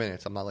have a few more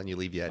minutes. I'm not letting you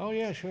leave yet. Oh,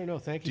 yeah, sure. No,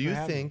 thank you Do for you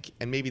having think, me.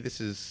 and maybe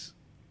this is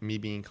me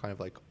being kind of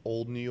like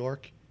old New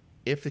York,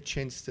 if the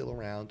Chin's still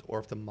around or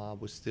if the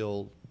mob was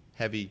still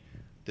heavy,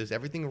 does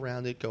everything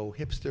around it go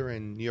hipster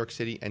in New York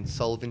City and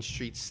Sullivan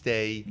Street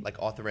stay like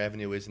Arthur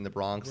Avenue is in the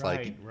Bronx?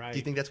 Right. Do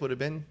you think that's what it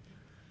would have been?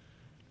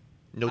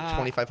 No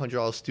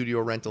 $2,500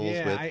 studio rentals.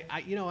 Yeah,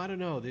 I don't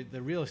know.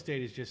 The real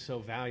estate is just so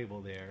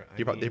valuable there.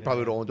 They probably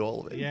would have owned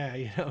all of it. Yeah,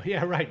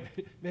 yeah, right.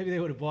 Maybe they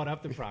would have bought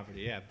up the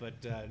property. Yeah, but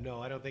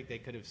no, I don't think they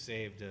could have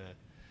saved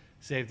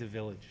the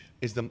village.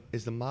 Is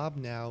the mob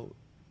now?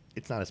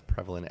 It's not as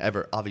prevalent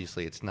ever.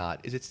 Obviously, it's not.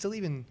 Is it still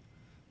even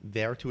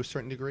there to a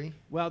certain degree?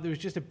 Well, there was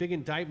just a big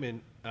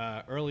indictment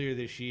earlier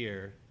this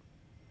year,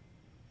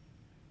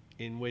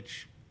 in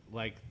which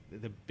like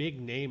the big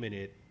name in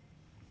it.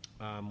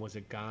 Was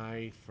a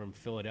guy from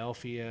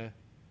Philadelphia,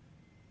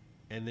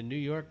 and the New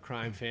York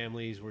crime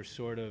families were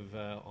sort of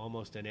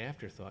almost an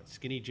afterthought.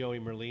 Skinny Joey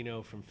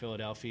Merlino from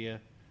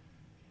Philadelphia,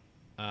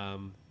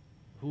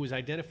 who was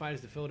identified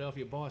as the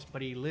Philadelphia boss,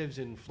 but he lives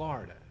in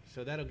Florida.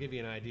 So that'll give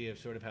you an idea of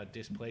sort of how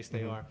displaced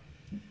they are.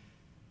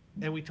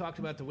 And we talked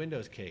about the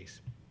Windows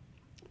case.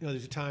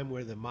 There's a time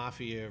where the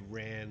Mafia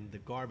ran the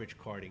garbage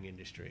carting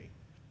industry.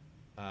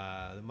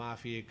 The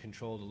Mafia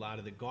controlled a lot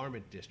of the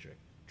garment district,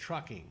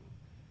 trucking,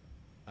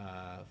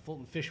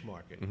 Fulton Fish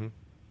Market,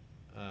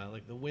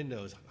 like the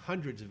Windows,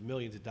 hundreds of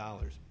millions of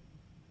dollars.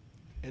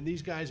 And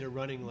these guys are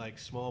running like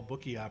small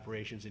bookie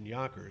operations in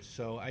Yonkers.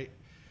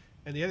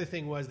 And the other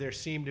thing was there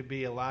seemed to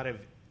be a lot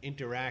of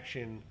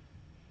interaction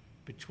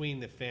between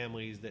the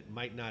families that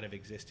might not have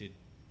existed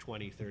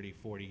 20, 30,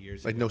 40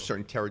 years ago. Like no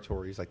certain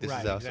territories, like this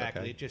is us.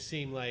 Exactly. Okay. It just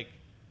seemed like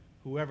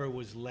whoever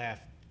was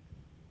left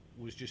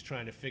was just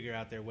trying to figure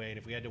out their way. And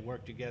if we had to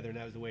work together and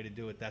that was the way to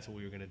do it, that's what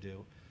we were going to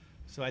do.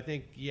 So I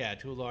think, yeah,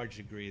 to a large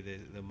degree,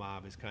 the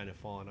mob has kind of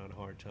fallen on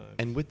hard times.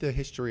 And with the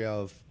history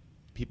of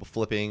people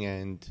flipping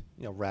and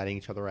ratting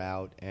each other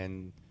out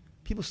and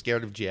people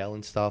scared of jail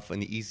and stuff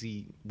and the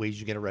easy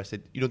ways you get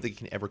arrested, you don't think it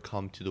can ever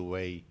come to the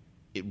way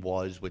it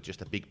was with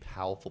just a big,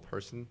 powerful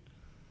person?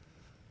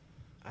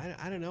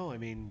 I don't know. I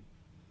mean,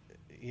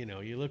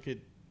 you look at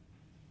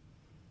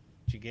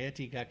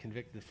Gigante got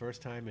convicted the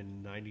first time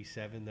in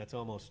 97. That's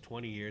almost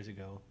 20 years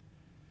ago.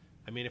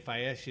 I mean, if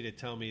I asked you to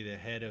tell me the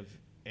head of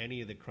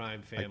any of the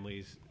crime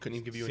families couldn't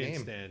even give you a since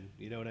name. Then,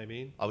 you know what I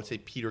mean? I would say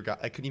Peter Gotti.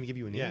 I couldn't even give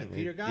you a name. Yeah,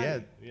 Peter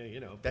Gotti.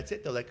 Yeah, That's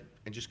it, though. Like,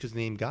 and just because the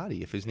name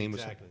Gotti, if his name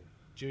exactly.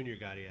 Junior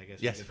Gotti, I guess.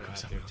 Yes, we of get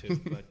course. out there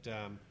too. But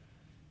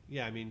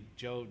yeah, I mean,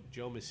 Joe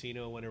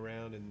Messino went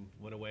around and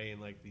went away in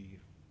like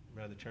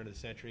around the turn of the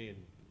century, and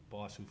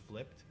boss who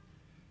flipped.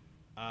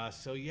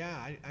 So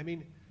yeah, I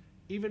mean,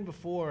 even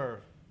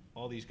before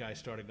all these guys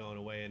started going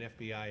away, an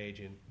FBI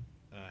agent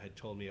had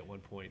told me at one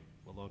point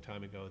a long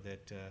time ago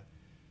that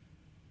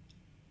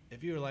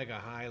if you were like a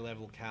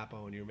high-level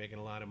capo and you were making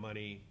a lot of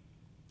money,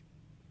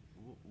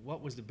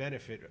 what was the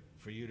benefit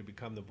for you to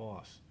become the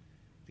boss?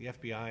 The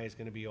FBI is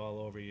going to be all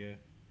over you.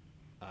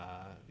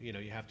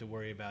 You have to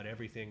worry about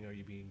everything. Are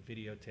you being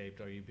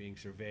videotaped? Are you being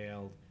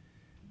surveilled?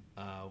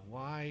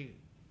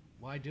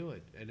 Why do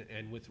it?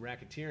 And with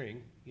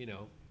racketeering,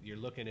 you're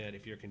looking at,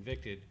 if you're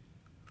convicted,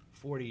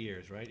 40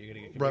 years, right? You're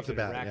going to get convicted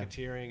of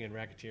racketeering and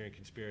racketeering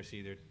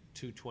conspiracy. They're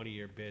 2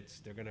 20-year bits.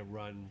 They're going to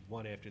run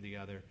one after the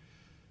other.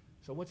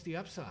 So what's the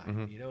upside?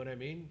 You know what I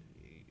mean?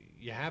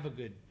 You have a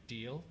good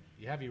deal.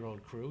 You have your own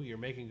crew. You're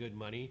making good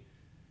money.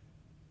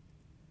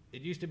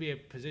 It used to be a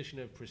position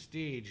of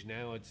prestige.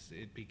 Now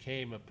it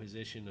became a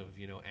position of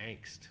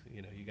angst.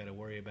 You got to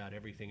worry about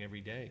everything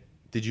every day.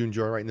 Did you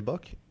enjoy writing the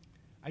book?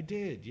 I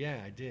did. Yeah,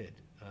 I did.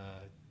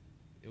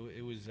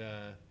 It was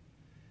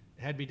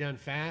had to be done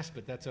fast,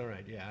 but that's all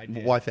right. Yeah, I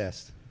did. Why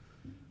fast?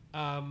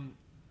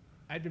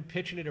 I'd been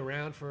pitching it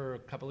around for a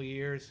couple of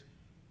years,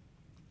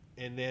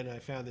 and then I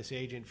found this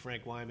agent,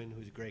 Frank Wyman,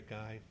 who's a great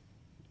guy,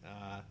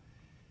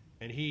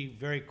 and he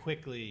very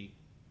quickly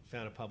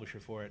found a publisher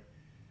for it.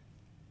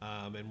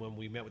 And when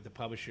we met with the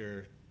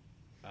publisher,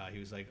 he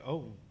was like,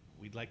 "Oh,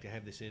 we'd like to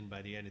have this in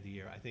by the end of the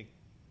year." I think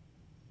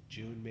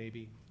June,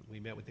 maybe. We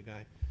met with the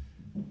guy.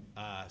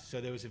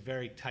 So there was a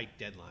very tight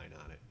deadline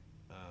on it,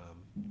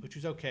 which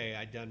was okay.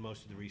 I'd done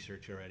most of the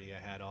research already. I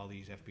had all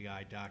these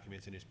FBI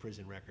documents and his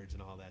prison records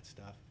and all that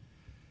stuff.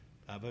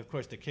 But, of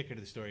course, the kicker to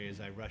the story is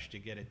I rushed to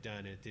get it done,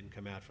 and it didn't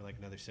come out for like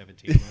another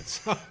 17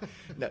 months.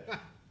 Now,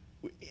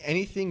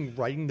 anything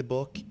writing the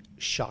book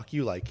shock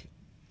you? Like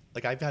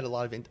I've had a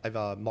lot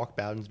of Mark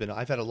Bowden's been.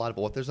 I've had a lot of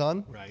authors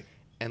on, right?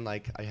 And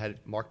like I had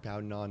Mark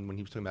Bowden on when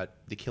he was talking about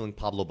the Killing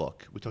Pablo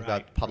book. We talked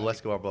about Pablo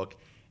Escobar book,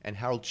 and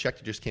Harold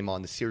Schechter just came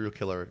on, the serial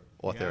killer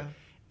author,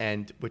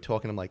 and we're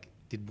talking. I'm like,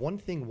 did one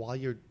thing while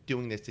you're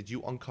doing this, did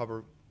you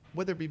uncover,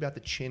 whether it be about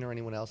the Chin or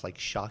anyone else, like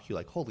shock you?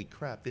 Like, holy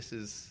crap, this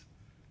is.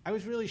 I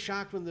was really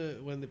shocked when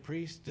the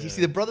priest. You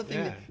see the brother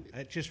thing? Yeah,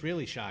 it just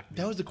really shocked me.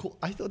 That was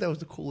I thought that was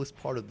the coolest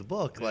part of the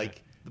book. Yeah.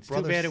 Like the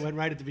brothers. Too bad it went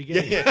right at the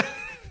beginning. Yeah.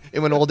 It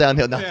went all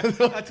downhill. No. Yeah,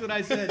 that's what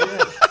I said.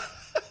 Yeah.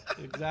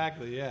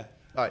 Exactly. Yeah.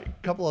 All right. A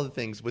couple other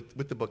things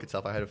with the book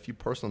itself. I had a few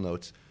personal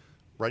notes.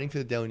 Writing for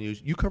the Daily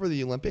News. You cover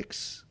the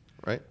Olympics,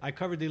 right? I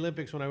covered the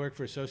Olympics when I worked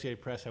for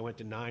Associated Press. I went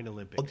to 9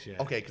 Olympics.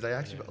 Yeah. Okay, because I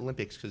asked you about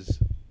Olympics because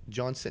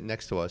John's sitting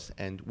next to us,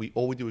 and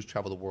all we do is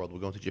travel the world. We're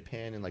going to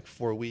Japan in like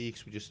 4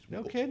 weeks.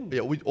 No kidding.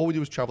 Yeah, all we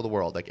do is travel the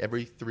world. Like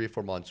every 3 or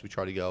 4 months, we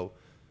try to go.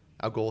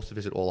 Our goal is to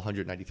visit all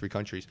 193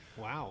 countries.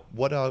 Wow.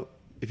 What?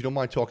 If you don't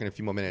mind talking a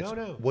few more minutes,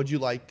 No. What'd you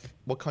like?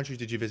 What countries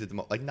did you visit the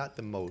most? Like not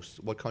the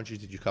most. What countries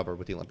did you cover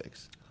with the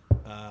Olympics?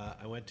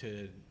 I went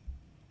to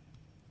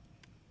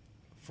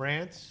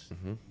France,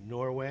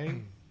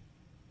 Norway,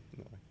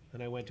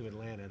 and I went to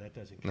Atlanta. That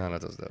doesn't count. No,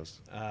 that does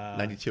those.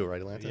 92,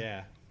 right, Atlanta?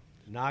 Yeah.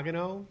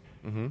 Nagano,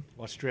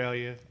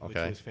 Australia, which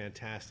was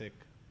fantastic.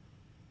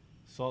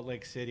 Salt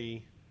Lake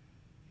City,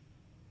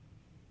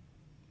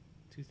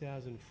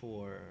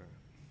 2004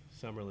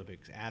 Summer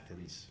Olympics,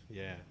 Athens,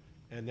 yeah.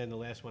 And then the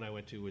last one I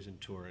went to was in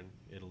Turin,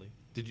 Italy.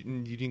 You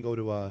didn't go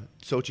to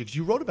Sochi? Because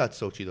you wrote about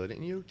Sochi, though,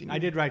 didn't you? I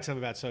did write some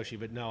about Sochi,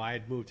 but no, I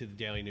had moved to the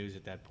Daily News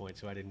at that point,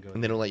 so I didn't go.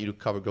 And they don't let you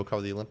go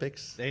cover the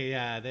Olympics? They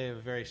have a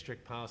very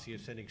strict policy of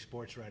sending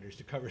sports writers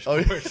to cover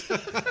sports. We're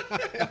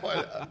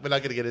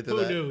not going to get into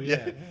that. Who knew?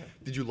 Yeah.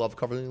 Did you love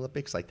covering the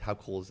Olympics? Like, how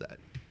cool is that?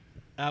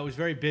 It was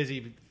very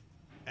busy.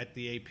 at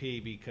the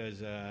AP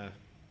because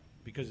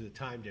of the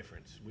time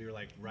difference. We were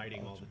like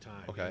writing all the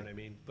time. Okay. You know what I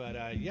mean? But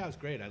yeah, it was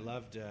great. I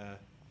loved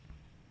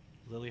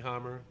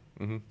Lillehammer.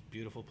 Mm-hmm.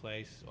 Beautiful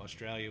place.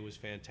 Australia was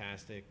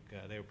fantastic.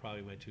 They were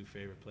probably my two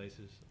favorite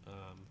places.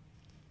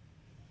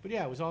 But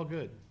yeah, it was all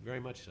good. Very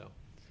much so.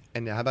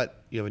 And how about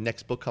you have a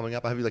next book coming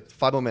up? I have you like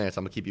 5 more minutes.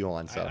 I'm gonna keep you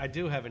on. So I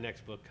do have a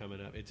next book coming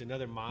up. It's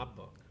another mob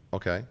book.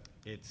 Okay.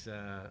 It's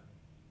a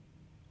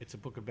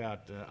book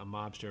about a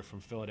mobster from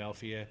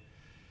Philadelphia.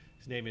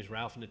 His name is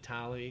Ralph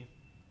Natali.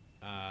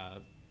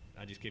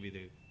 I'll just give you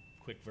the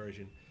quick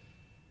version.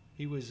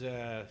 He was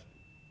a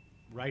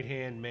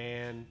right-hand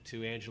man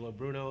to Angelo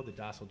Bruno, the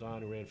docile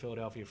Don who ran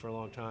Philadelphia for a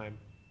long time.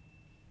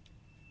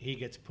 He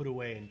gets put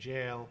away in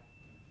jail.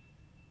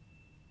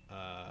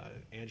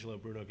 Angelo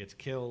Bruno gets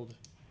killed.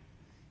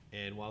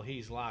 And while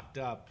he's locked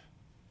up,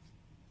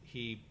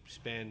 he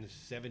spends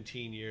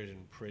 17 years in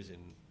prison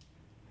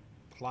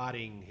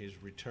plotting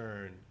his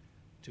return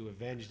to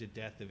avenge the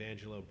death of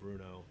Angelo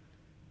Bruno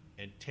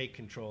and take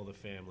control of the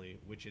family,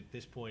 which at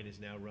this point is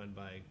now run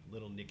by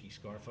little Nicky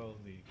Scarfo,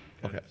 the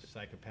kind of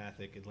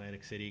psychopathic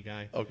Atlantic City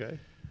guy. Okay.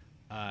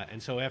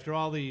 And so after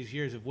all these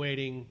years of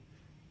waiting,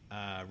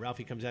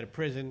 Ralphie comes out of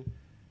prison.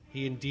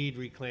 He indeed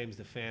reclaims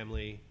the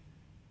family.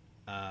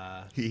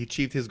 He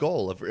achieved his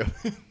goal of real.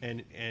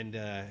 and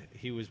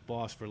he was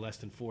boss for less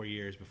than 4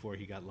 years before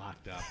he got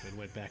locked up and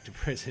went back to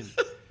prison.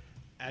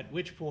 At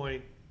which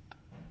point,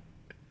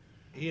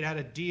 he had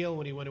a deal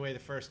when he went away the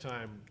first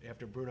time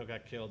after Bruno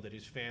got killed that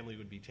his family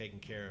would be taken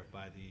care of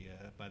by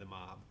the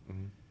mob.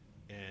 Mm-hmm.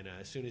 And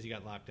as soon as he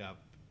got locked up,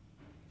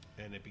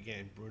 and it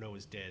began, Bruno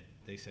was dead.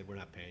 They said, "We're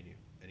not paying you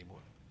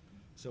anymore."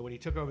 So when he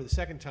took over the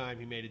second time,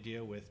 he made a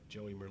deal with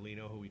Joey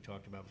Merlino, who we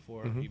talked about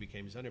before. Mm-hmm. He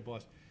became his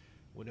underboss.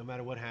 Well, no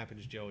matter what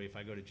happens, Joey, if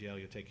I go to jail,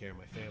 you'll take care of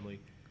my family.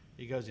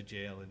 He goes to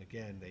jail, and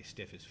again, they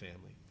stiff his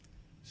family.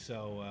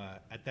 So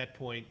at that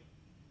point,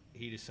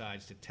 he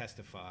decides to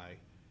testify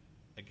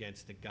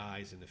against the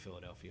guys in the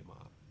Philadelphia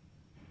mob.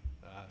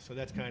 So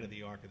that's kind of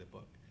the arc of the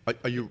book.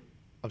 Are you?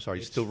 I'm sorry.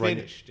 You're It's still writing?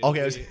 finished.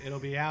 Okay. It'll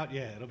be out.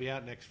 Yeah, it'll be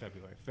out next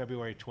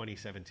February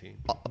 2017.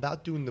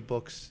 About doing the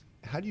books,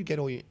 how do you get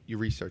all your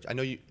research? I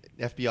know you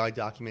FBI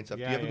documents. Do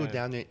you ever go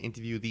down there and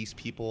interview these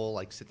people?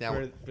 Like sit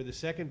down for the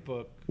second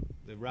book,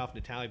 the Ralph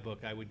Natali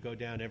book, I would go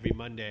down every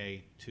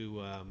Monday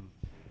to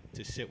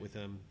sit with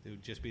him. It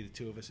would just be the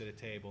two of us at a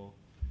table,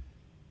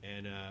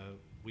 and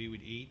we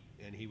would eat,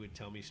 and he would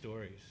tell me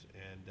stories.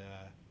 And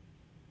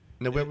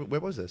now, where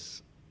was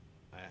this?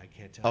 I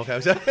can't tell. Okay.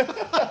 You.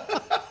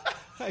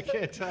 I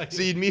can't tell you.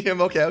 So you'd meet him?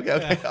 Okay.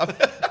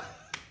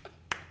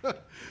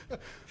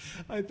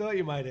 I thought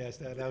you might ask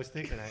that. I was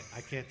thinking,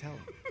 I can't tell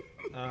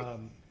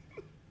him.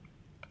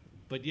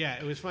 But yeah,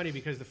 it was funny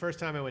because the first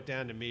time I went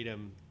down to meet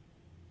him,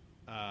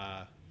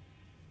 like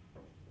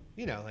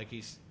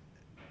he's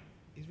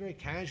very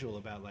casual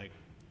about like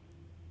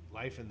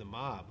life in the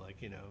mob, like,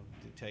 to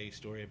tell you a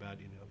story about,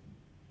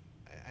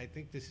 I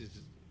think this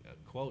is a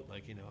quote,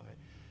 like,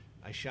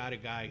 I shot a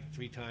guy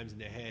 3 times in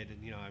the head,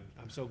 and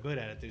I'm so good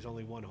at it. There's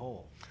only one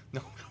hole.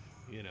 No.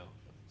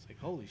 It's like,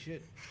 holy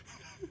shit.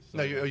 So,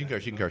 no, you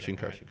can curse.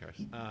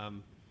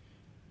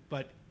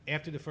 But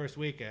after the first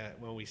week,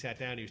 when we sat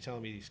down, he was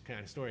telling me these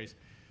kind of stories.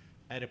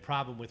 I had a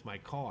problem with my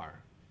car,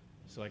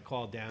 so I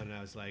called down and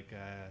I was like,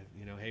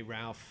 hey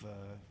Ralph,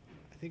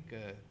 I think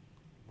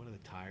one of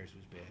the tires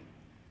was bad.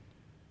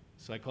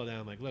 So I called down.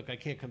 I'm like, look, I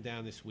can't come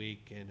down this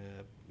week, and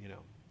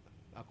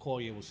I'll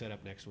call you. We'll set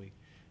up next week.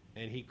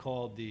 And he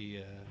called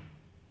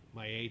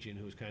my agent,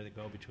 who was kind of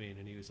the go-between,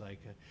 and he was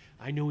like,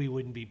 I knew he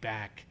wouldn't be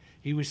back.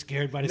 He was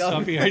scared by the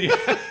stuff he heard.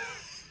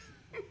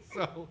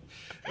 So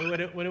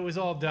when it was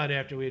all done,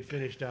 after we had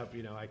finished up,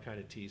 I kind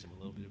of teased him a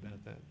little bit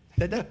about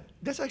that.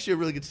 That's actually a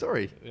really good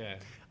story. Yeah.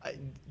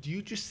 Do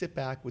you just sit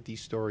back with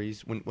these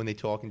stories when they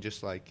talk and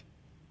just like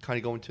kind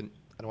of go into,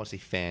 I don't want to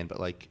say fan,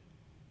 but like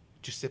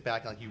just sit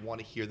back and like you want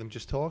to hear them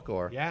just talk?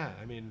 Or Yeah,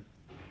 I mean,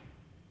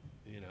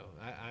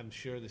 I'm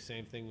sure the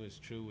same thing was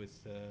true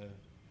with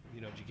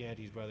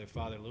Gigante's brother,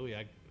 Father Louis.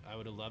 I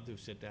would have loved to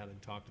sit down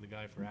and talk to the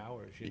guy for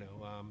hours.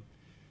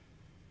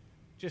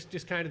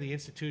 Just kind of the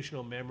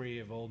institutional memory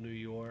of old New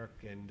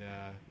York and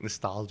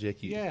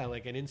nostalgic. Yeah,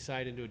 like an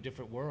insight into a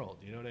different world.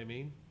 You know what I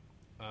mean?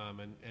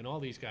 And all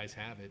these guys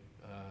have it.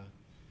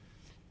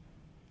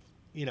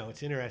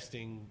 It's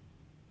interesting.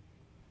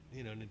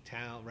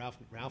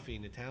 Ralphie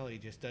Natali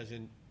just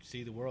doesn't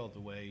see the world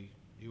the way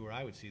you or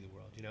I would see the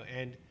world.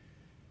 And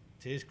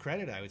to his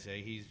credit, I would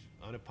say he's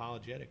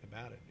unapologetic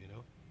about it.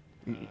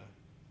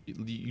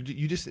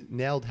 You just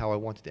nailed how I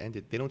wanted to end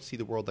it. They don't see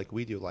the world like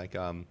we do. Like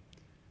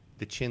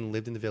the Chin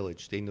lived in the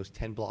village, stayed in those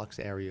 10 blocks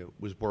area,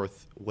 was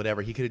worth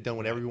whatever. He could have done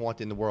whatever he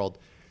wanted in the world.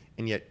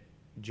 And yet,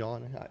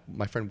 John,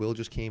 my friend Will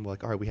just came. We're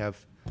like, all right, we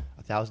have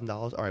 $1,000.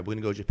 All right, we're going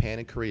to go to Japan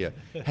and Korea.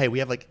 Hey, we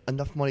have like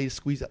enough money to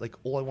squeeze out. Like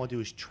all I want to do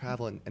is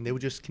travel. And they were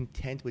just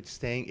content with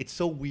staying. It's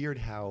so weird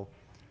how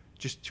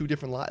just two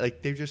different lives.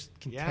 Like they're just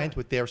content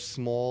with their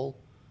small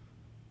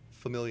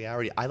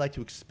familiarity. I like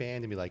to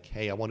expand and be like,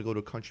 hey, I want to go to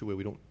a country where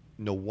we don't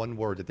know one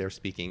word that they're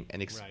speaking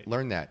and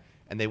learn that.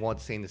 And they want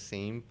to stay in the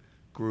same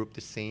group,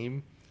 the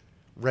same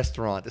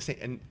restaurant, the same.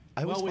 And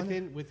I was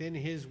within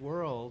his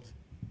world,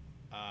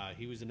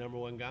 he was the number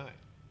one guy,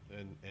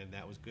 and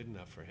that was good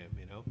enough for him,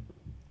 you know.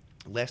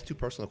 Last two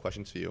personal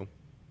questions for you.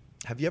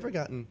 Have you ever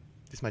gotten,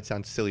 this might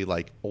sound silly,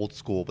 like old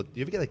school, but do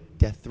you ever get like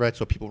death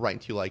threats or people writing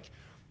to you like,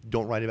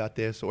 don't write about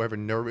this, or ever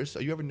nervous?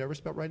 Are you ever nervous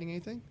about writing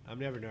anything? I'm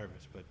never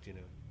nervous, but you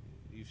know,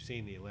 you've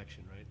seen the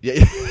election, right?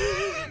 Yeah.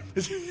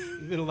 There's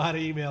been a lot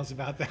of emails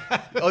about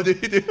that. Oh,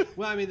 did you do?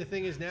 Well, I mean, the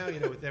thing is now, you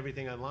know, with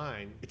everything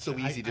online, it's so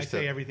easy. I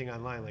say everything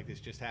online like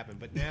this just happened,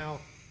 but now,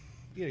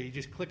 you know, you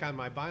just click on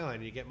my byline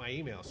and you get my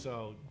email.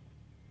 So,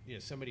 you know,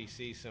 somebody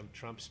sees some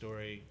Trump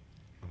story,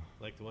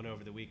 like the one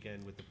over the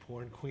weekend with the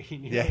porn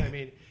queen. You know what I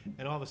mean?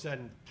 And all of a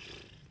sudden,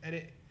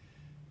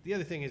 the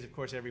other thing is, of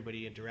course,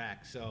 everybody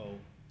interacts. So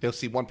they'll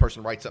see one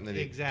person write something and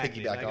they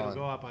exactly. piggyback Like on. It'll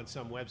go up on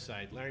some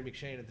website. Larry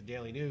McShane at the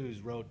Daily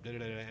News wrote, and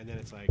then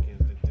it's like,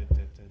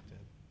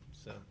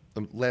 so.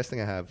 The last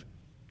thing I have,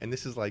 and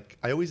this is like,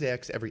 I always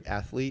ask every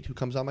athlete who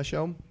comes on my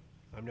show.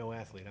 I'm no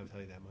athlete, I'll tell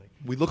you that, Mike.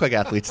 We look like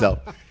athletes, though.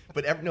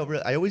 But no,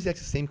 really, I always ask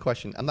the same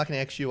question. I'm not going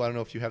to ask you. I don't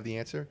know if you have the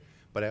answer.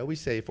 But I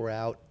always say if we're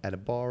out at a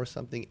bar or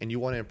something and you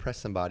want to impress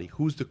somebody,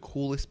 who's the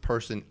coolest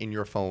person in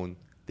your phone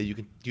that you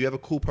can – do you have a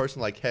cool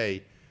person like,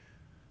 hey,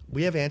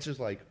 we have answers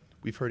like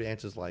 – we've heard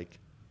answers like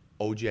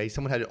OJ.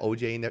 Someone had an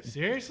OJ in there.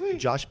 Seriously?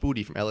 Josh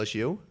Booty from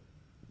LSU,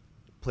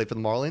 played for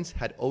the Marlins,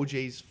 had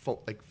OJ's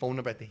phone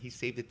number. He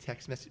saved a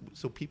text message.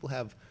 So people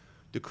have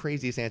the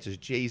craziest answers.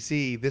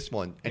 Jay-Z, this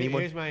one.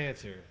 Anyone? Here's my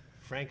answer.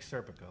 Frank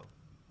Serpico.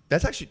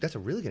 That's a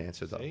really good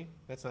answer, though. See?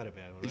 That's not a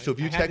bad one, right? So if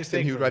you text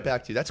him, he would write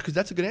back to you. That's because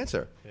that's a good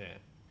answer. Yeah.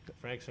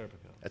 Frank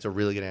Serpico. That's a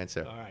really good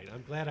answer. All right.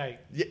 I'm glad I...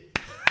 Yeah.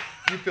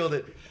 You filled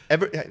it.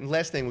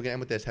 Last thing, we're going to end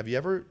with this. Have you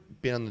ever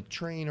been on the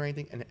train or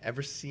anything and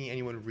ever seen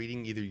anyone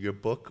reading either your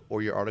book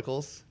or your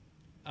articles?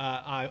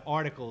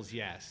 Articles,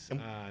 yes.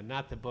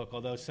 Not the book,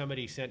 although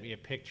somebody sent me a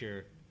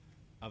picture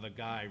of a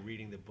guy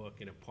reading the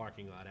book in a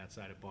parking lot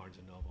outside of Barnes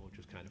 & Noble, which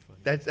was kind of funny.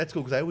 That's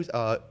cool because I always...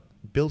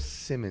 Bill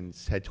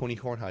Simmons had Tony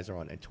Kornheiser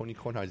on, and Tony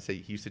Kornheiser said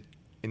he used to,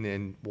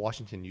 in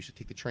Washington, you used to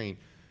take the train,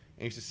 and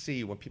you used to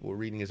see when people were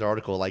reading his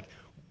article, like,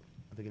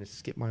 are they going to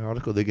skip my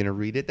article? They're going to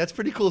read it? That's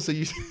pretty cool. So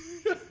you,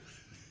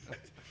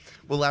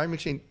 well, Larry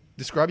McShane,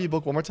 describe your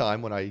book one more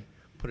time when I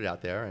put it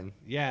out there. And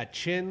yeah,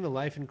 Chin: The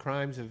Life and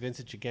Crimes of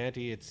Vincent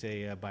Gigante. It's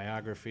a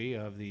biography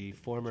of the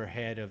former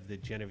head of the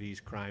Genovese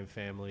crime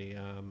family,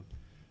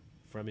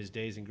 from his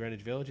days in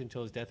Greenwich Village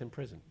until his death in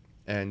prison.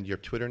 And your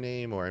Twitter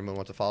name, or anyone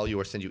wants to follow you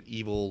or send you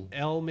evil...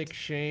 L.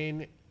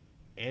 McShane,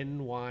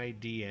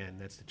 NYDN.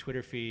 That's the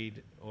Twitter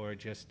feed, or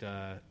just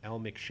L.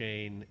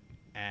 McShane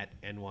at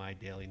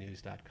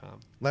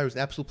nydailynews.com. Larry, it was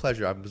an absolute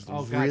pleasure. I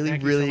was really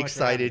really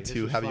excited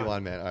to have you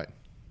on, man. All right.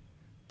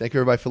 Thank you,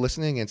 everybody, for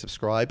listening, and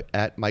subscribe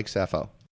at Mike Safo.